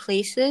different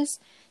places.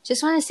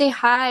 Just want to say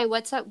hi.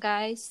 What's up,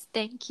 guys?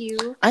 Thank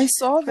you. I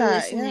saw for that.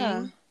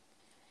 listening.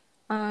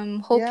 Yeah.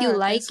 Hope you Yeah,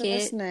 like thanks for it.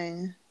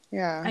 listening.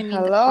 Yeah. I mean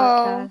Hello. the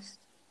podcast.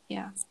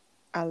 Yeah.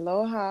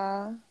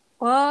 Aloha.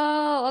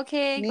 Whoa,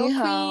 okay, Ni go Queen.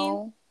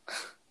 hao.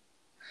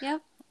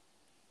 Yep.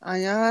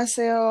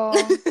 Annyeonghaseyo.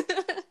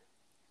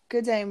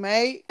 Good day,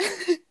 mate.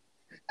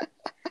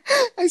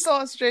 I saw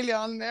Australia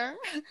on there.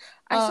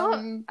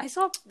 I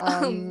saw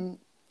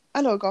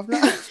hello,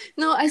 governor.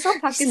 no, I saw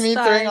Just me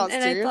throwing Pakistan out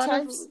and I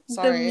thought of stereotypes.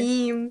 Sorry.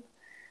 the meme,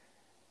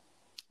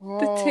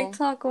 the Oh.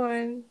 TikTok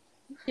one.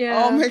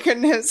 Yeah. Oh my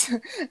goodness.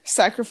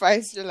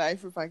 Sacrifice your life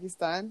for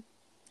Pakistan.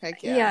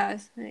 Heck yeah. Yeah,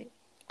 like,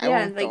 I yeah,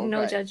 won't like go,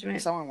 no but judgment.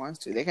 if someone wants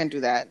to, they can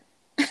do that.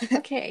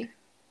 Okay.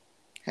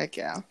 Heck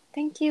yeah.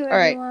 Thank you,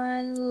 right.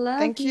 everyone. Love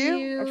Thank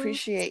you.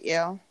 Appreciate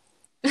you.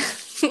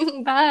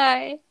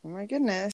 Bye. Oh my goodness.